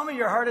some of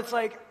your heart, it's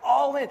like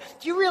all in.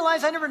 Do you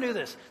realize, I never knew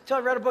this until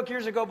I read a book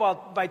years ago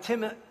by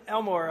Tim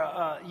Elmore,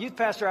 a youth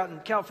pastor out in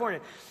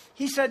California.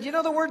 He said,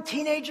 the word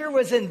teenager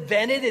was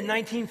invented in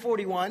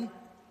 1941.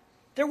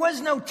 There was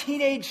no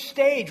teenage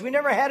stage. We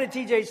never had a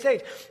teenage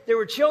stage. There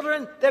were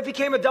children that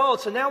became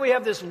adults, and now we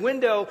have this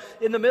window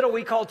in the middle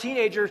we call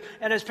teenagers,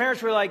 and as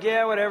parents we're like,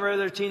 yeah, whatever,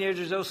 they're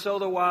teenagers, they'll sow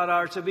the wild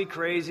arts, they'll be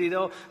crazy,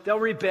 they'll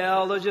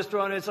rebel, they'll just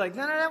throw in. It's like,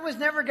 no, that was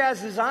never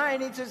God's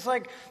design. It's just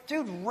like,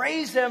 dude,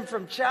 raise them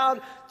from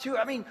child to,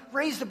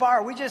 raise the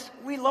bar.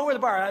 We lower the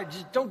bar.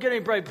 Just don't get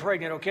anybody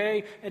pregnant,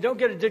 okay? And don't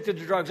get addicted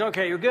to drugs.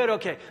 Okay, you're good,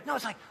 okay. No,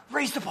 it's like,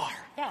 raise the bar.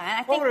 Yeah, and I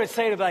think, what would it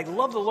say to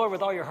love the Lord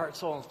with all your heart,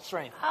 soul, and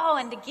strength? Oh,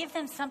 and to give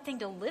them something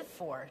to live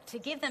for, to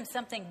give them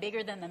something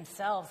bigger than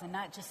themselves and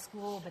not just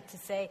school, but to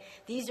say,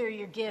 these are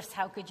your gifts.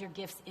 How could your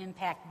gifts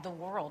impact the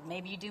world?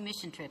 Maybe you do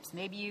mission trips.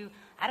 Maybe you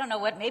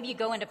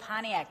go into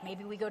Pontiac.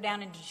 Maybe we go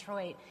down in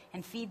Detroit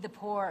and feed the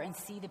poor and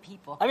see the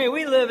people.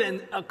 We live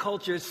in a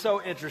culture, it's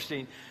so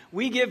interesting.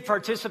 We give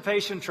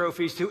participation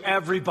trophies to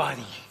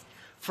everybody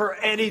for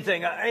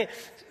anything.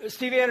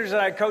 Steve Andrews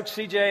and I coached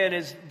CJ and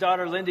his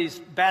daughter Lindy's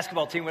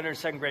basketball team when they were in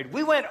second grade.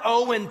 We went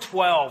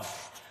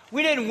 0-12.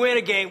 We didn't win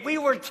a game. We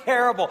were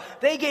terrible.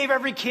 They gave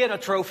every kid a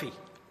trophy.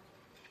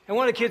 And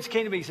one of the kids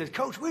came to me and said,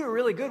 Coach, we were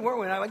really good, weren't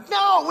we? And I'm like,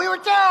 no, we were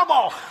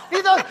terrible.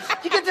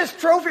 You get this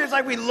trophy. It's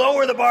like we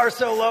lower the bar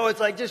so low. It's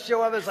like, just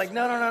show up. It's like,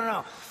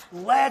 no.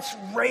 let's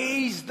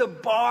raise the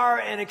bar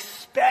and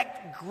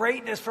expect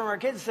greatness from our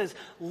kids. It says,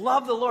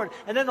 love the Lord.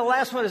 And then the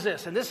last one is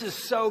this, and this is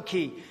so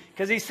key,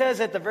 because he says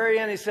at the very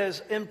end, he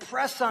says,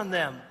 impress on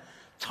them.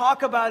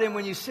 Talk about him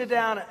when you sit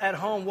down at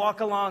home,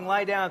 walk along,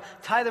 lie down,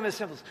 tie them as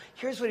symbols.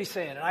 Here's what he's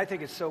saying, and I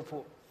think it's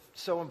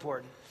so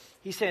important.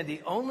 He's saying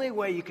the only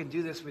way you can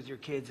do this with your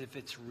kids if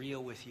it's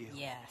real with you.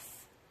 Yes.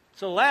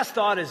 So the last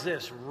thought is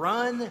this: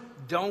 run,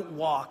 don't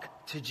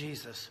walk to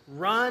Jesus.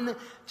 Run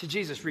to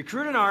Jesus.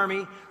 Recruit an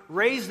army,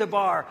 raise the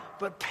bar.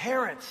 But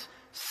parents,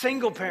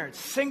 single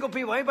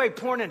people, anybody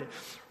pouring in it,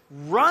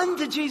 run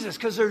to Jesus,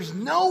 because there's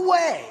no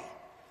way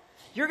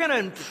you're going to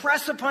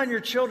impress upon your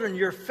children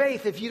your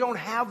faith if you don't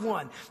have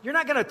one. You're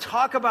not going to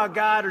talk about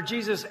God or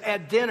Jesus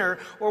at dinner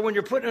or when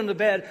you're putting them to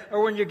bed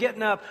or when you're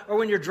getting up or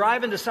when you're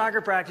driving to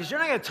soccer practice. You're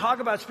not going to talk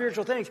about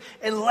spiritual things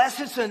unless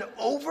it's an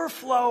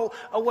overflow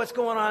of what's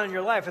going on in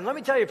your life. And let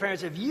me tell you,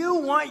 parents, if you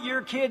want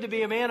your kid to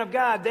be a man of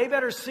God, they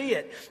better see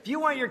it. If you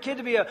want your kid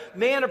to be a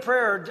man of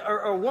prayer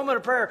or a woman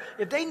of prayer,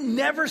 if they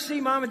never see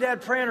mom and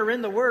dad praying or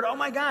in the Word, oh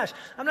my gosh,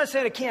 I'm not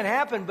saying it can't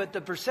happen, but the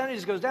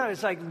percentage goes down.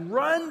 It's like,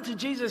 run to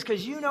Jesus,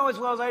 because you know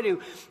as well as I do,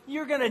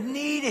 you're going to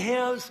need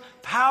his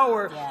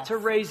power to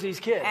raise these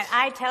kids. And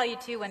I tell you,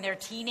 too, when they're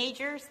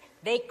teenagers,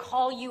 they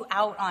call you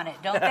out on it,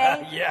 don't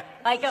they? Yeah.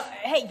 Like,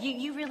 hey,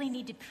 you really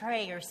need to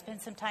pray or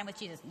spend some time with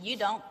Jesus. You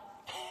don't.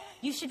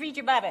 You should read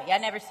your Bible. Yeah, I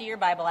never see your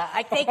Bible out.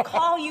 Like, they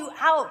call you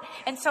out.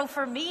 And so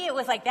for me, it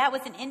was like that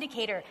was an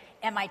indicator.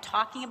 Am I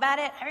talking about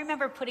it? I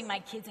remember putting my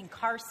kids in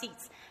car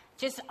seats.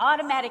 Just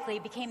automatically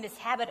became this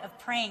habit of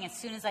praying as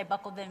soon as I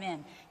buckled them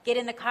in. Get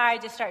in the car, I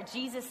just start,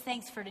 Jesus,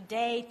 thanks for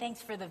today.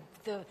 Thanks for the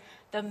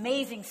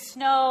amazing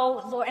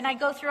snow, Lord. And I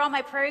go through all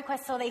my prayer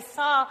requests so they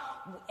saw,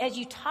 as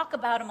you talk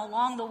about him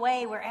along the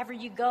way, wherever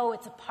you go,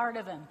 it's a part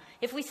of him.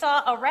 If we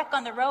saw a wreck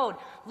on the road,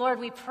 Lord,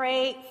 we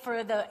pray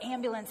for the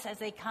ambulance as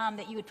they come,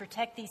 that you would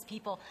protect these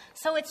people.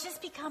 So it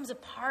just becomes a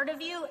part of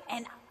you.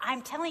 And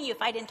I'm telling you,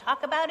 if I didn't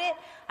talk about it,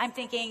 I'm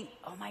thinking,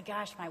 oh my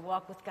gosh, my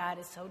walk with God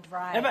is so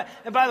dry.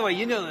 And by the way,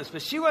 you know this,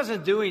 but she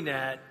wasn't doing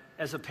that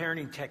as a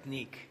parenting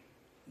technique.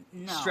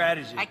 No,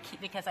 strategy.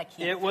 Because I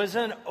can't. It was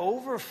an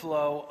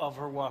overflow of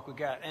her walk with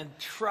God. And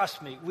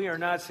trust me, we are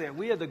not saying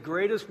we have the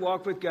greatest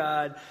walk with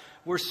God.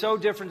 We're so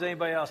different than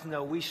anybody else.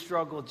 No, we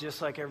struggle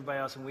just like everybody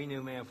else. And we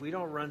knew, man, if we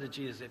don't run to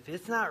Jesus, if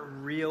it's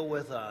not real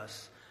with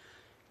us,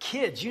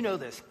 kids, you know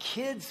this.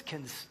 Kids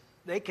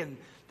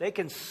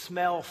can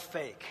smell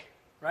fake,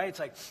 right? It's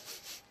like,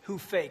 who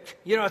faked?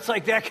 You know, it's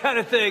like that kind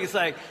of thing. It's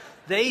like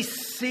they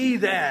see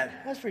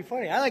that. That's pretty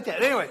funny. I like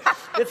that. Anyway,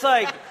 it's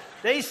like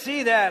they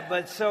see that,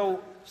 but so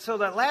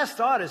that last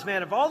thought is,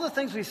 man, of all the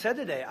things we said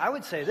today, I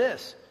would say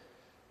this: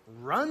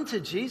 run to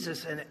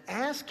Jesus and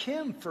ask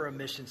him for a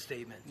mission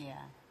statement. Yeah.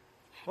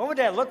 What would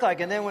that look like?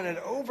 And then when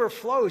it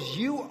overflows,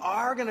 you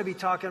are going to be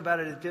talking about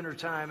it at dinner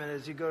time and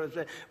as you go to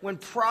bed. When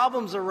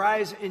problems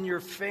arise in your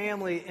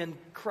family in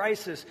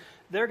crisis,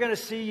 they're going to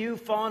see you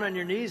falling on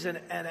your knees and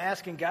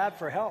asking God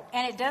for help.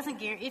 And it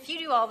doesn't if you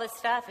do all this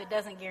stuff, it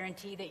doesn't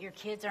guarantee that your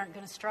kids aren't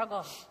going to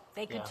struggle.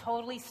 They could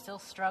totally still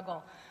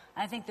struggle.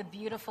 I think the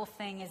beautiful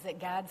thing is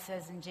that God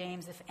says in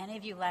James, if any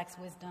of you lacks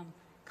wisdom,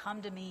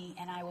 come to me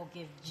and I will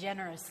give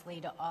generously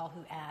to all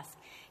who ask.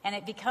 And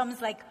it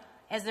becomes like,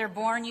 as they're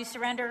born, you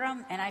surrender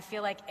them. And I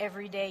feel like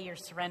every day you're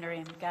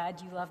surrendering.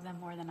 God, you love them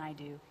more than I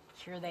do.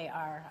 Here they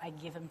are. I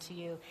give them to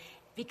you.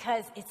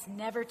 Because it's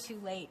never too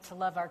late to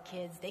love our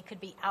kids. They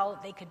could be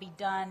out. They could be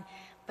done.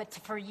 But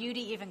for you to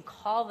even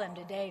call them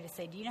today to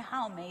say, do you know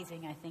how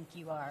amazing I think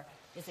you are,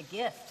 is a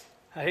gift.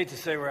 I hate to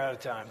say we're out of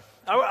time.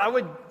 I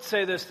would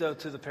say this, though,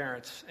 to the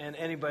parents and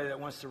anybody that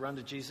wants to run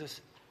to Jesus.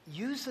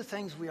 Use the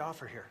things we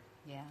offer here.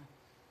 Yeah.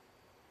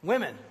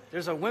 Women,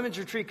 there's a women's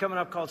retreat coming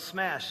up called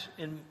Smash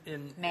in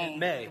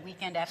May. The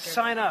weekend after.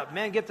 Sign up.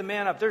 Man, get the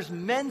man up. There's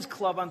men's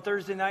club on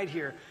Thursday night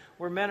here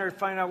where men are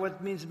finding out what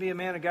it means to be a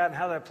man of God and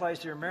how that applies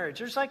to your marriage.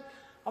 There's like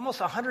almost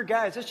 100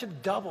 guys. That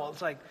should double.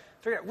 It's like,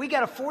 we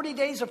got a 40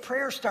 days of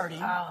prayer starting.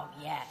 Oh,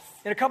 yes.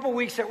 In a couple of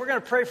weeks that we're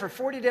going to pray for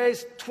 40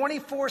 days,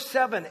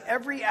 24/7,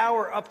 every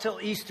hour up till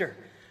Easter.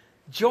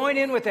 Join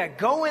in with that.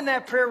 Go in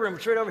that prayer room.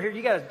 It's right over here.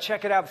 You got to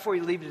check it out before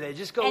you leave today.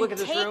 Just go look at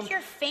this room. And take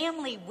your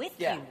family with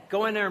you.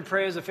 Go in there and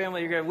pray as a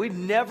family. We've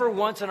never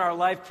once in our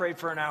life prayed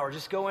for an hour.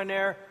 Just go in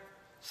there,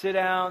 sit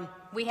down,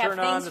 we have turn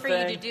on things the for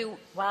thing. you to do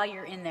while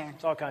you're in there.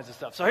 It's all kinds of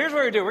stuff. So here's what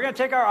we're going to do. We're going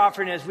to take our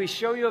offering as we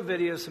show you a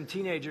video of some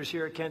teenagers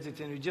here at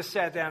Kensington who just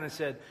sat down and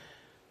said,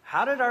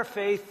 how did our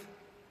faith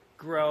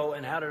grow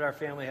and how did our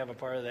family have a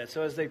part of that?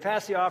 So as they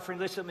pass the offering,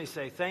 let me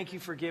say thank you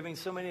for giving.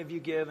 So many of you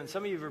give, and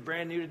some of you are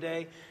brand new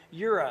today.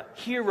 You're a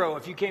hero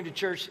if you came to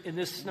church in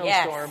this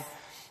snowstorm. Yes.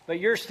 But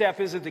your step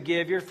isn't to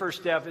give. Your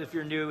first step, if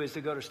you're new, is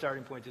to go to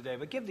Starting Point today.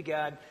 But give to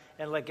God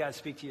and let God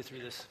speak to you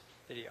through this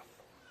video.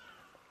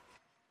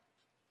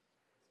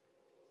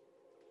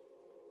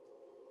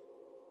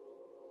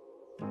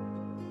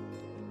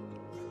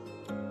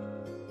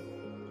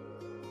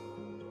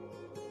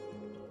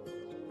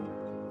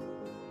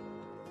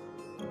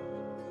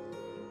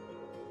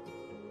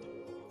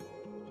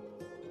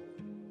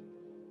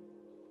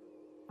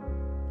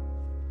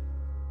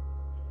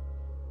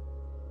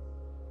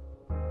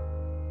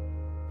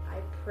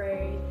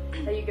 pray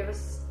that you give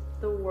us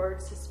the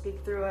words to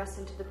speak through us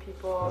and to the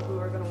people who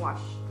are going to watch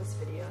this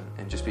video.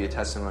 And just be a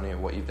testimony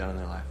of what you've done in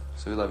their life.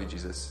 So we love you,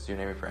 Jesus. In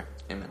your name we pray.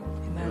 Amen.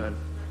 Amen.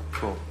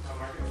 Cool.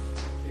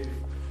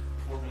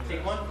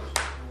 Take one.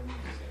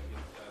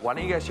 Why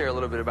don't you guys share a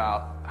little bit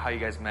about how you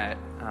guys met,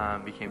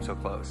 became so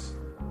close?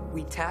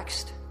 We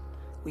text,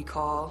 we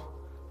call,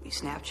 we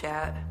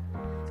Snapchat,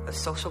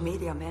 social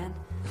media, man.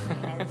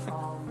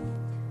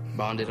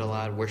 Bonded a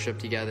lot, worshiped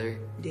together.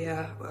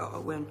 Yeah,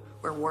 when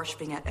we're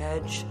worshiping at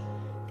Edge,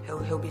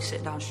 he'll be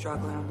sitting down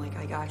struggling. I'm like,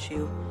 I got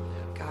you.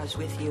 God's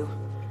with you,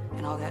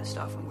 and all that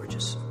stuff. And we're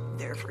just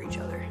there for each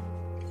other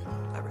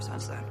ever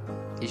since then.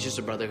 He's just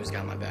a brother who's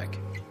got my back.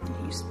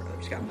 He's the brother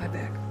who's got my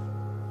back.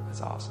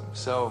 That's awesome.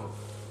 So,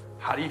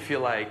 how do you feel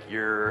like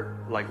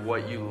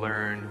what you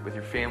learned with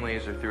your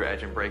families or through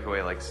Edge and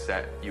Breakaway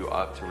set you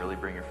up to really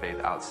bring your faith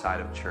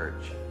outside of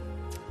church?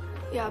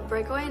 Yeah,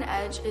 Breakaway and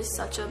Edge is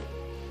such a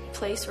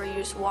place where you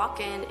just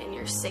walk in and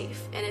you're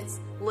safe, and it's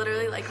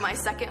literally like my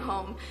second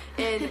home.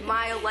 And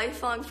my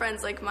lifelong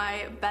friends, like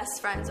my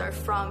best friends, are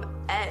from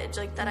Edge,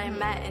 that I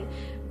met and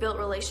built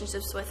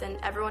relationships with, and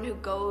everyone who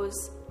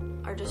goes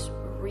are just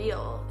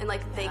real, and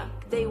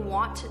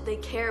they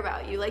care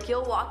about you.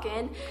 You'll walk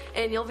in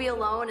and you'll be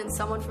alone, and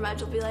someone from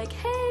Edge will be like,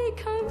 hey,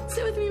 come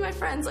sit with me, my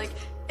friends,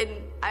 and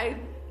I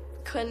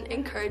couldn't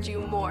encourage you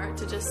more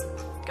to just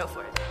go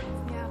for it.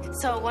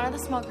 So one of the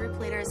small group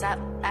leaders at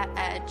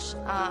Edge,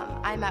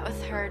 I met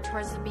with her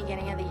towards the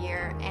beginning of the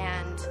year,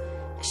 and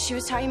she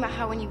was talking about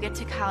how when you get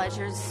to college,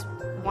 there's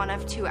one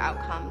of two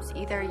outcomes.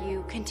 Either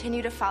you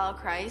continue to follow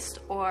Christ,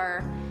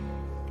 or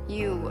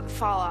you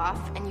fall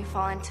off and you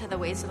fall into the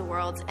ways of the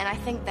world. And I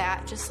think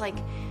that just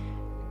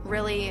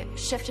really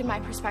shifted my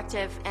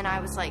perspective, and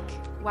I was like,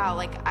 wow,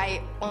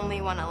 I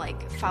only want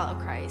to follow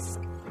Christ.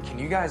 Can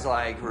you guys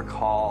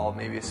recall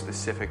maybe a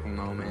specific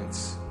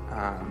moment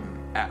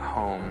at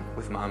home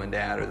with mom and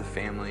dad or the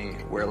family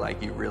where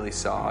you really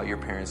saw your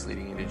parents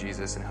leading you to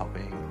Jesus and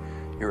helping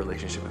your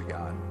relationship with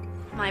God?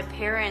 My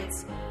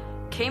parents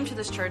came to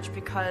this church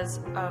because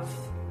of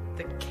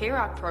the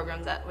K-Rock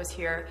program that was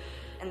here,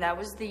 and that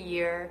was the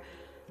year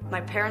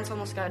my parents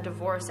almost got a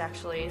divorce,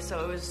 actually,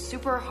 so it was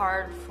super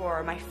hard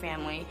for my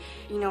family.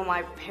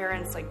 My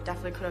parents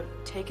definitely could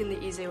have taken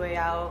the easy way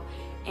out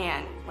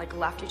and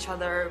left each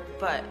other,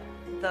 but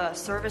the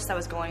service that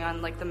was going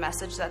on, the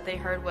message that they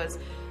heard was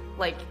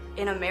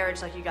in a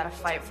marriage, you gotta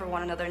fight for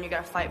one another and you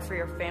gotta fight for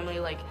your family.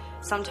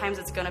 Sometimes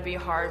it's gonna be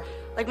hard.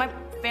 My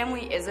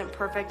family isn't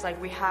perfect.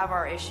 We have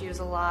our issues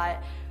a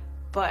lot,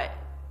 but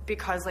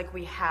because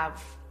we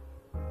have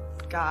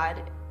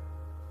God,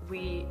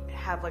 we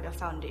have a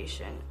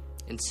foundation.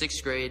 In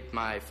 6th grade,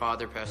 my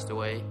father passed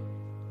away,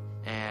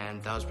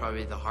 and that was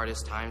probably the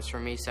hardest times for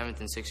me, 7th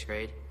and 6th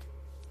grade.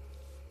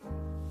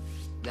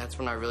 That's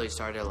when I really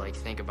started to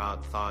think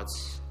about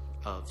thoughts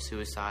of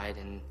suicide,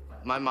 and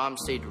my mom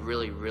stayed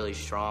really, really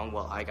strong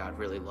while I got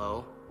really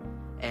low,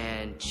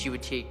 and she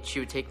would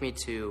take me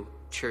to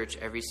church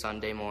every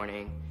Sunday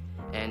morning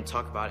and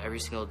talk about every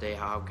single day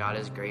how God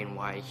is great and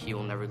why He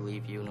will never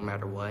leave you no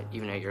matter what,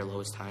 even at your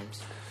lowest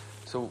times.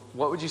 So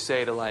what would you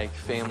say to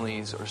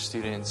families or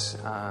students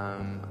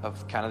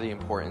of kind of the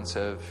importance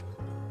of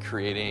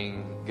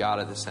creating God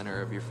at the center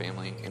of your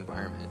family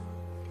environment?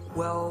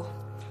 Well,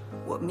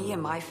 what me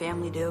and my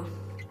family do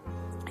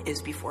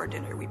is before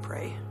dinner we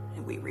pray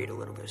and we read a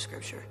little bit of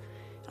scripture.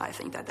 And I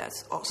think that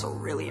that's also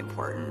really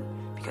important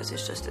because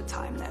it's just a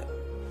time that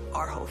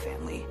our whole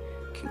family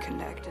can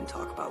connect and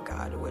talk about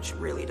God, which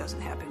really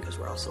doesn't happen because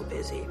we're all so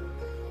busy.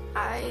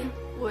 I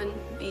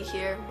wouldn't be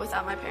here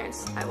without my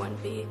parents. I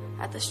wouldn't be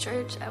at this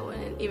church. I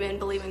wouldn't even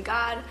believe in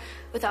God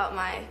without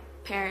my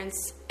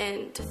parents.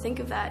 And to think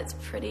of that, it's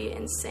pretty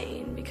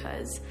insane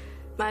because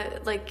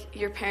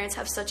your parents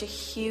have such a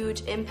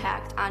huge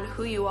impact on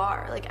who you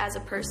are, as a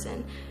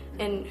person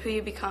and who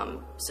you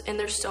become. And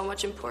there's so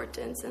much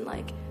importance in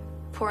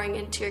pouring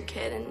into your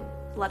kid and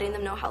letting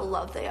them know how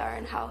loved they are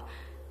and how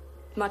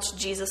much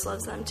Jesus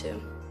loves them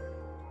too.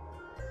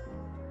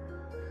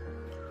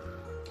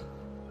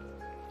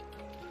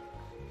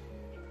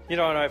 When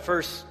I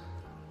first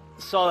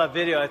saw that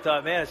video, I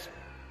thought, man, it's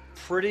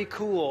pretty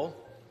cool.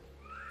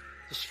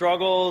 The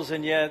struggles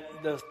and yet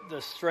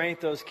the strength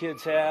those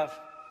kids have.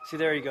 See,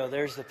 there you go.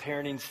 There's the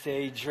parenting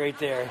stage right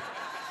there.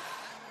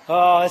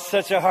 Oh, it's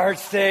such a hard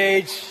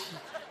stage.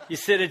 You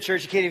sit in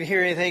church, you can't even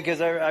hear anything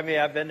because,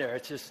 I've been there.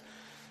 It's just,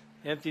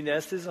 empty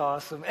nest is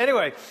awesome.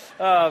 Anyway,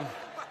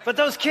 but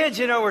those kids,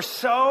 were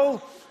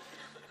so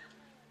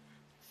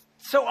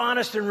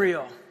honest and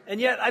real.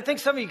 And yet, I think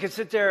some of you could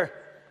sit there.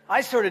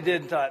 I sort of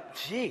did and thought,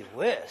 gee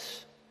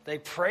whiz, they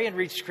pray and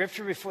read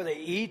scripture before they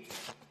eat.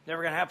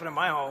 Never going to happen in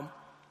my home.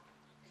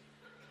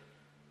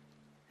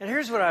 And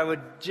here's what I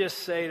would just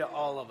say to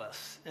all of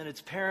us, and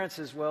it's parents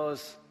as well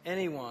as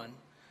anyone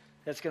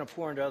that's going to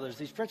pour into others.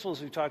 These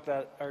principles we talked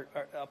about are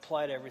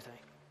apply to everything.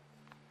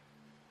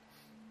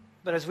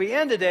 But as we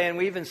end today and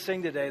we even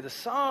sing today, the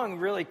song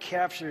really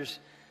captures,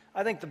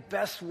 I think, the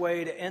best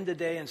way to end the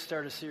day and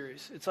start a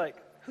series. It's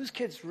whose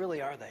kids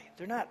really are they?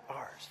 They're not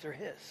ours, they're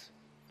His.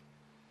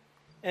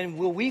 And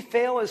will we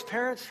fail as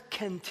parents?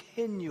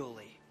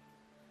 Continually.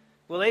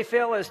 Will they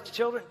fail as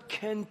children?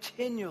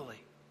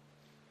 Continually.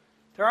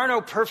 There are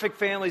no perfect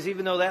families,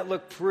 even though that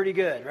looked pretty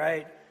good,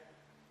 right?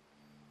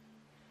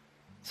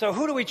 So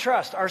who do we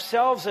trust?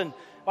 Ourselves, and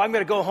I'm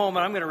going to go home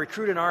and I'm going to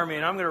recruit an army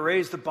and I'm going to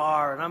raise the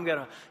bar and I'm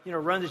going to,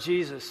 run to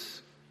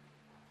Jesus.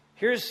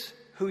 Here's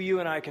who you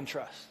and I can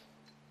trust.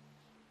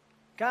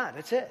 God,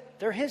 that's it.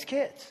 They're his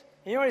kids.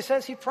 And you know what he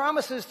says? He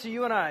promises to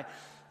you and I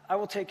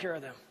will take care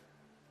of them.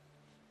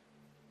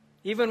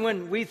 Even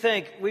when we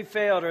think we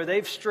failed or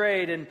they've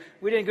strayed and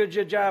we didn't do a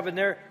good job and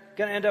they're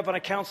going to end up on a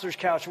counselor's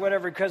couch or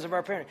whatever because of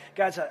our parenting,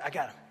 God said, I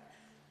got them.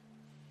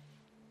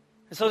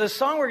 And so this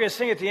song we're going to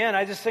sing at the end,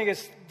 I just think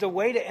it's the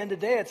way to end the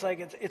day. It's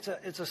like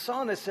it's a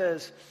song that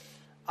says,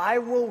 I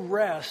will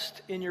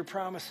rest in your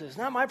promises.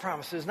 Not my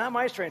promises, not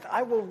my strength.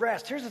 I will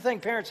rest. Here's the thing,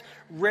 parents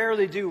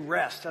rarely do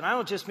rest. And I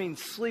don't just mean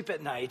sleep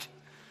at night,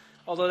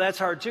 although that's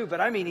hard too, but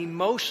I mean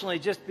emotionally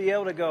just be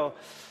able to go,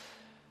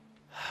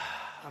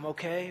 I'm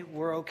okay,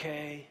 we're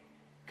okay,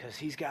 because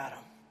he's got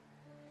them.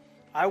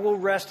 I will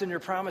rest in your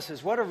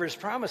promises. What are his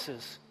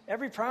promises?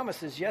 Every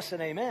promise is yes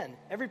and amen.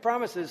 Every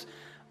promise is,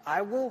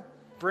 I will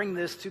bring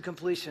this to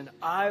completion.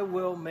 I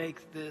will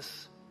make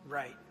this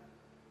right.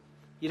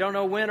 You don't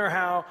know when or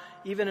how.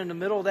 Even in the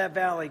middle of that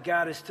valley,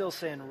 God is still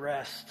saying,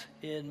 rest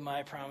in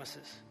my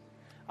promises.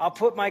 I'll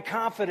put my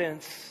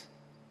confidence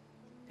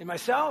in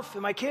myself,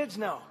 in my kids?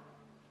 No.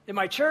 In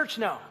my church?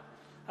 No.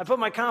 I put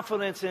my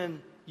confidence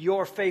in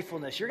your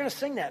faithfulness. You're going to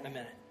sing that in a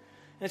minute.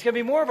 And it's going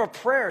to be more of a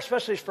prayer,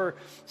 especially for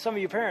some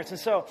of you parents. And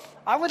so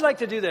I would like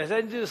to do this. I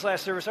didn't do this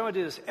last service. I want to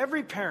do this.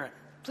 Every parent,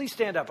 please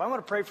stand up. I want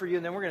to pray for you,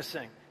 and then we're going to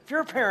sing. If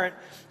you're a parent,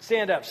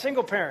 stand up.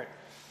 Single parent.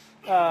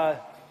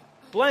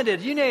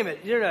 Blended, you name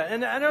it.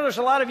 And I know there's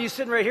a lot of you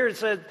sitting right here that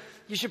said,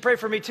 you should pray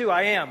for me too.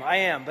 I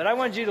am. But I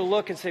want you to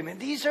look and say, man,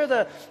 these are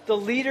the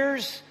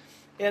leaders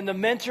and the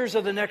mentors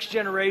of the next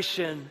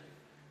generation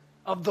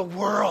of the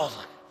world.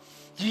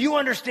 Do you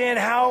understand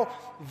how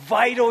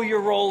vital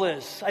your role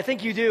is? I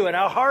think you do. And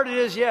how hard it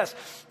is, yes.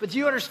 But do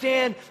you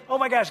understand, oh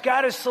my gosh,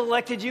 God has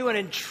selected you and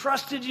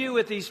entrusted you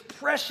with these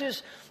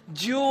precious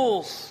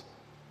jewels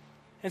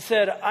and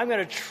said, I'm going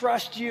to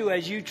trust you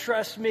as you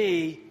trust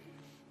me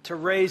to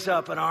raise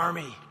up an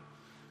army,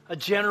 a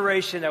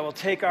generation that will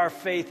take our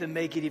faith and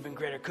make it even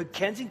greater. Could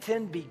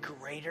Kensington be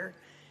greater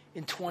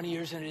in 20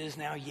 years than it is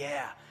now?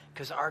 Yeah,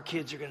 because our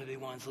kids are going to be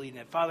ones leading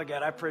it. Father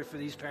God, I pray for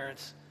these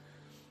parents.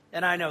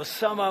 And I know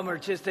some of them are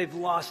just, they've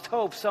lost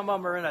hope. Some of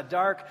them are in a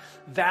dark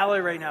valley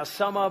right now.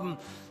 Some of them,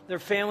 their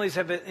families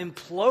have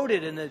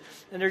imploded and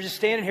they're just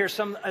standing here,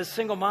 some as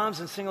single moms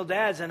and single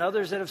dads, and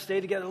others that have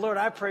stayed together. Lord,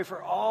 I pray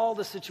for all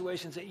the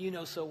situations that you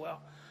know so well.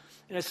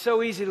 And it's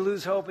so easy to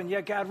lose hope. And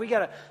yet, God, we got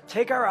to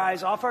take our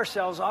eyes off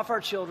ourselves, off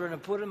our children,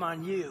 and put them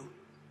on you.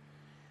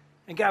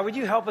 And God, would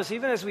you help us,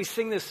 even as we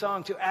sing this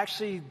song, to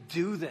actually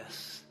do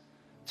this,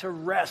 to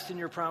rest in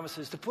your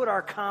promises, to put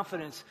our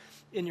confidence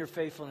in your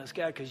faithfulness,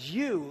 God, because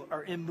you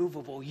are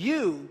immovable.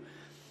 You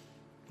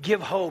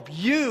give hope.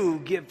 You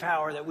give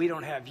power that we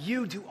don't have.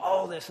 You do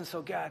all this. And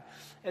so, God,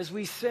 as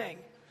we sing,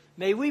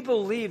 may we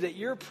believe that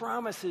your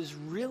promises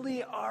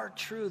really are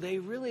true. They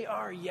really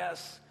are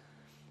yes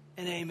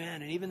and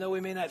amen. And even though we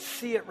may not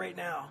see it right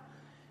now,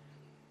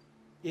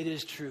 it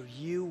is true.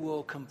 You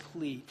will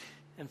complete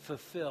and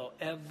fulfill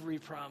every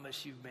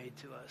promise you've made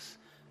to us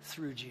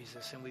through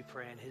Jesus. And we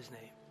pray in his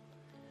name.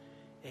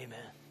 Amen.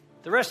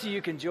 The rest of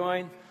you can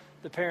join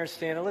the parents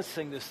stand and let's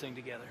sing this thing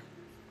together.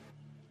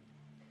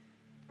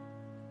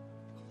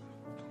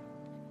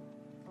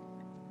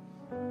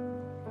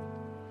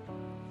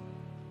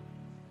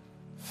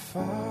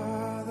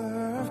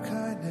 Father of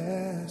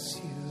kindness,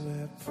 you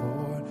have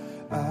poured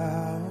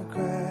out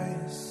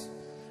grace.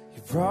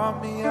 You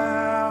brought me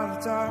out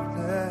of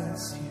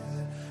darkness.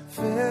 You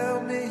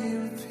filled me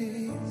with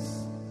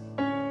peace.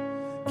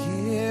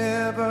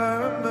 Giver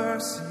of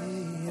mercy,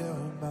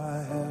 you're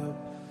my help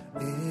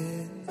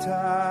in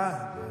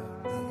time.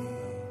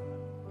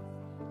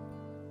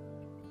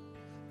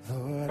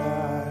 Lord,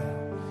 I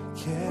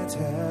can't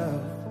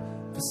help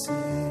but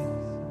sing.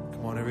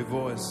 Come on, every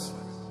voice.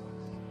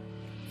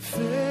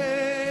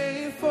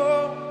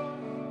 Faithful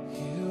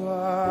you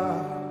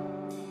are.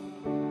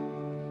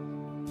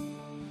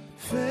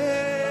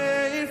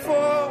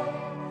 Faithful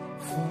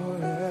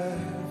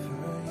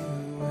forever you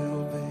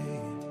will be.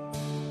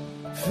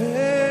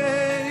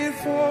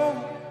 Faithful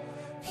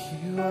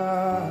you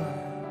are.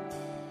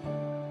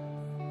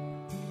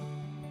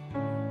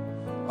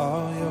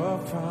 All your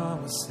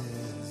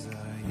promises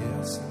are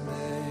yes and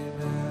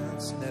amen.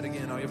 Sing that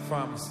again. All your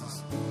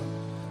promises.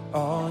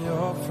 All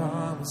your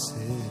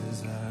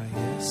promises are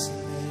yes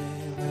and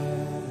amen.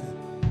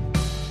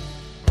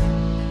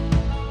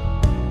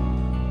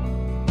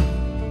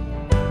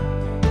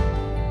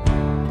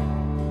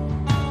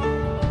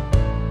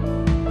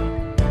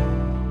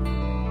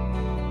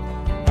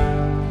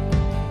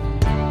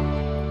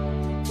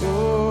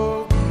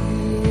 Oh,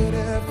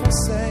 beautiful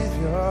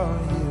Savior,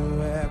 you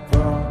have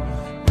brought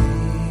me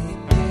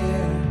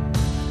near.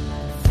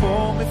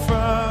 Pulled me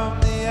from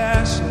the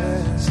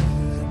ashes, you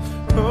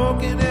have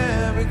broken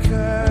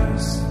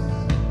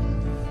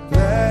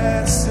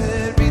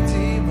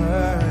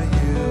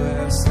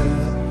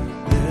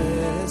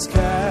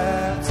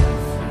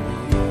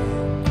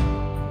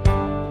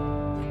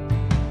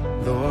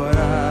Lord,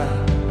 I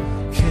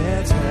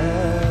can't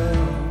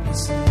help but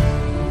sing.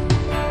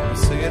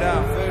 Sing it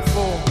out,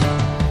 faithful.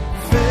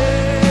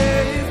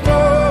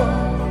 Faithful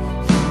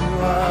you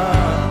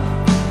are.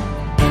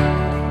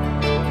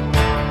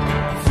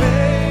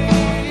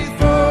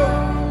 Faithful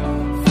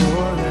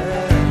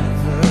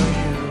forever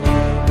you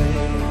will be.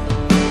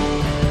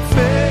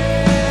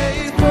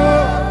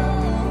 Faithful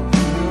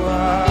you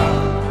are.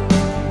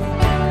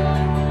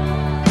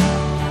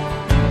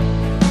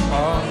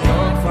 All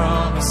your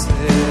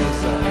promises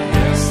are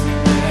yes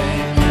and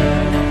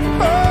amen.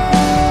 Oh,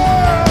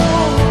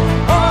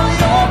 all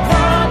your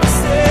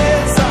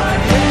promises are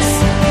yes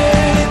and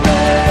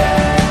amen.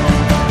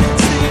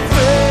 Sing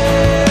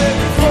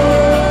faithful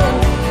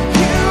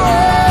you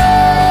are.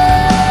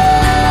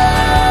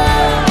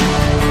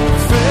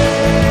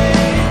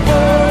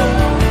 Faithful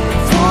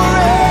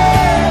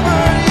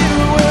forever you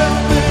will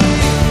be.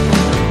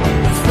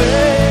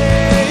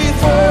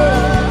 Faithful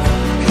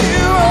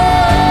you are.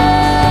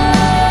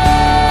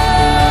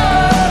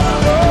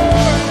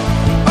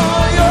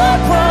 All your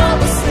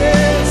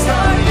promises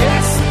are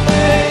yes and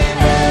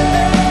amen.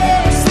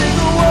 Sing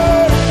the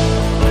word.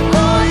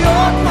 All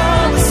your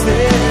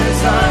promises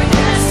are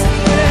yes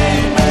and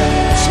amen.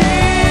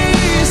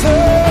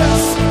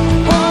 Jesus,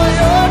 all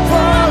your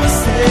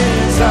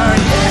promises are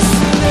yes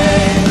and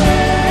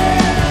amen.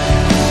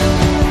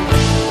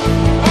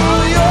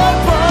 All your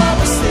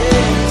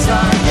promises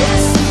are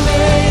yes and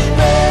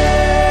amen.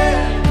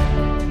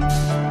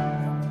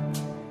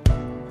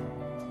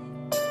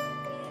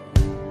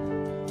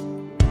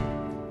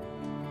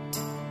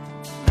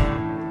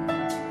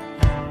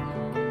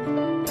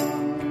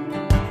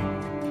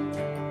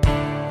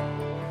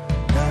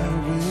 I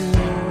will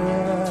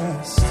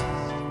rest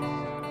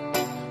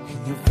in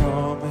your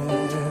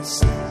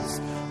promises.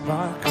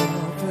 My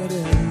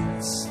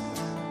confidence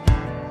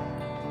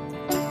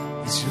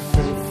is your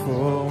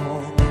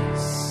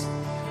faithfulness.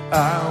 I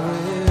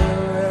will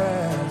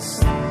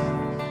rest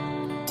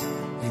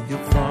in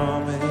your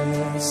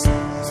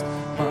promises.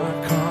 My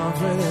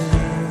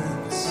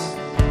confidence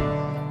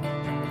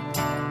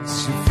is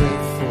your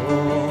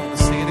faithfulness.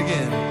 Sing it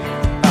again.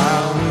 I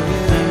will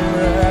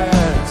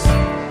rest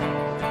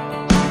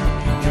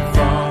in your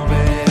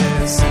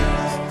promises.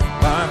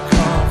 My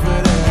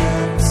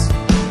confidence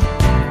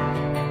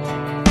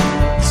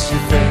is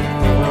your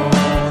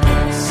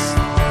faithfulness.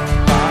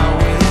 I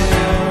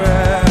will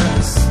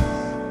rest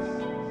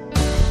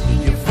in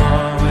your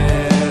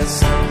promises.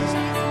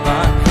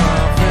 My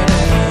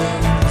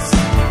confidence,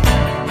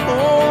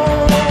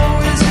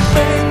 oh, is your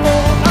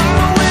faithful. I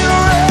will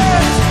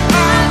rest.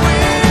 I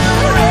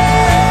will rest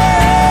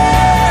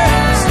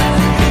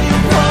in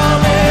your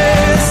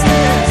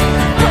promises.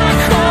 My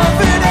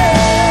confidence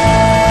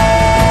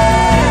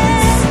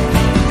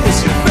is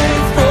your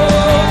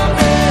faithfulness.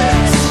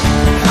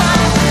 I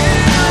will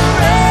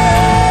rest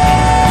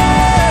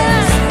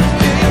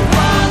in your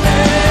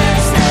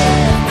promises.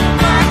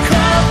 My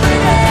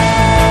confidence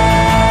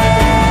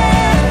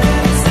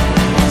is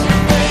your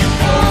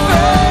faithfulness.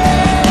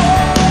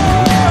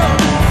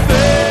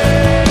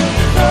 Faithful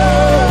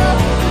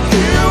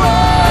you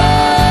are.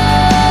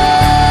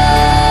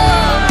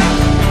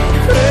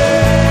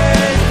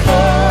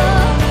 Faithful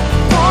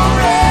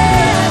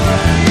forever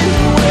you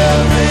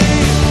will be.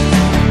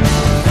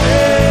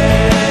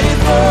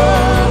 Faithful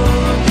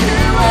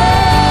you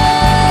are.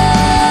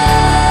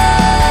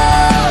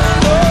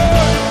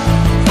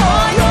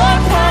 All your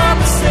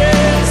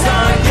promises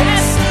are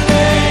yes and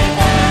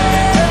amen.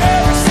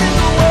 Every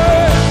single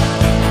word.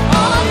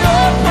 All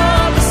your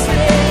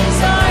promises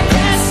are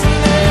yes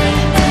and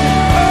amen.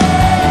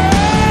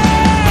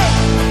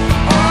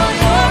 All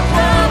your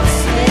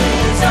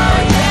promises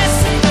are yes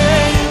and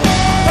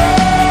amen.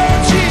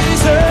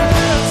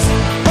 Jesus,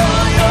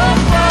 all your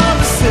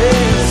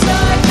promises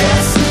are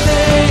yes and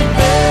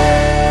amen.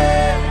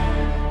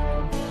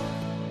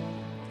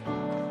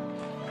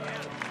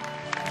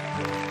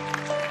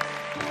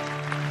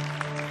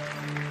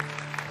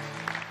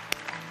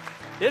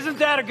 Isn't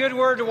that a good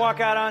word to walk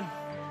out on?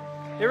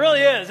 It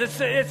really is. It's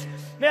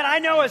man, I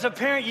know as a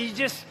parent, you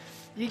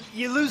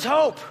lose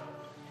hope.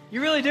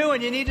 You really do,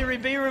 and you need to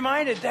be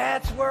reminded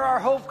that's where our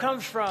hope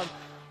comes from.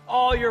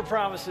 All your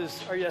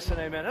promises are yes and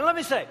amen. And let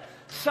me say,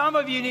 some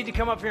of you need to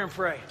come up here and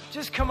pray.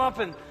 Just come up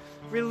and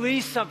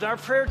release something. Our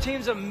prayer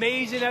team's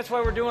amazing. That's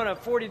why we're doing a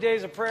 40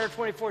 days of prayer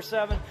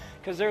 24/7,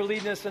 because they're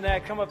leading us in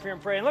that. Come up here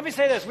and pray. And let me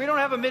say this. We don't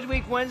have a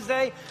midweek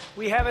Wednesday.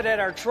 We have it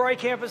at our Troy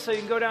campus, so you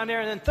can go down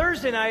there. And then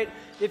Thursday night,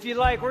 if you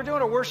like, we're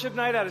doing a worship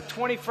night out at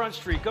 20 Front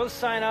Street. Go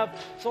sign up.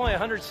 It's only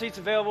 100 seats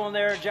available in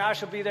there.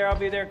 Josh will be there. I'll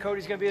be there.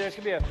 Cody's going to be there. It's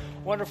going to be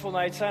a wonderful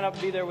night. Sign up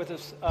and be there with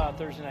us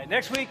Thursday night.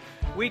 Next week,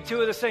 week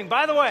 2 of this thing.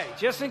 By the way,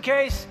 just in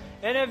case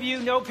any of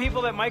you know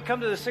people that might come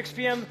to the 6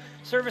 p.m.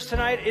 service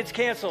tonight, it's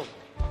canceled.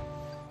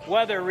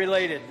 Weather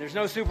related. There's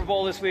no Super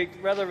Bowl this week,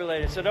 weather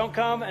related. So don't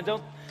come and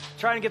don't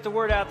try and get the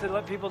word out to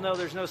let people know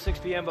there's no 6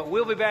 p.m. But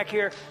we'll be back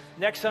here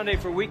next Sunday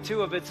for week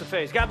 2 of It's a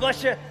Phase. God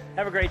bless you.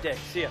 Have a great day.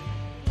 See ya.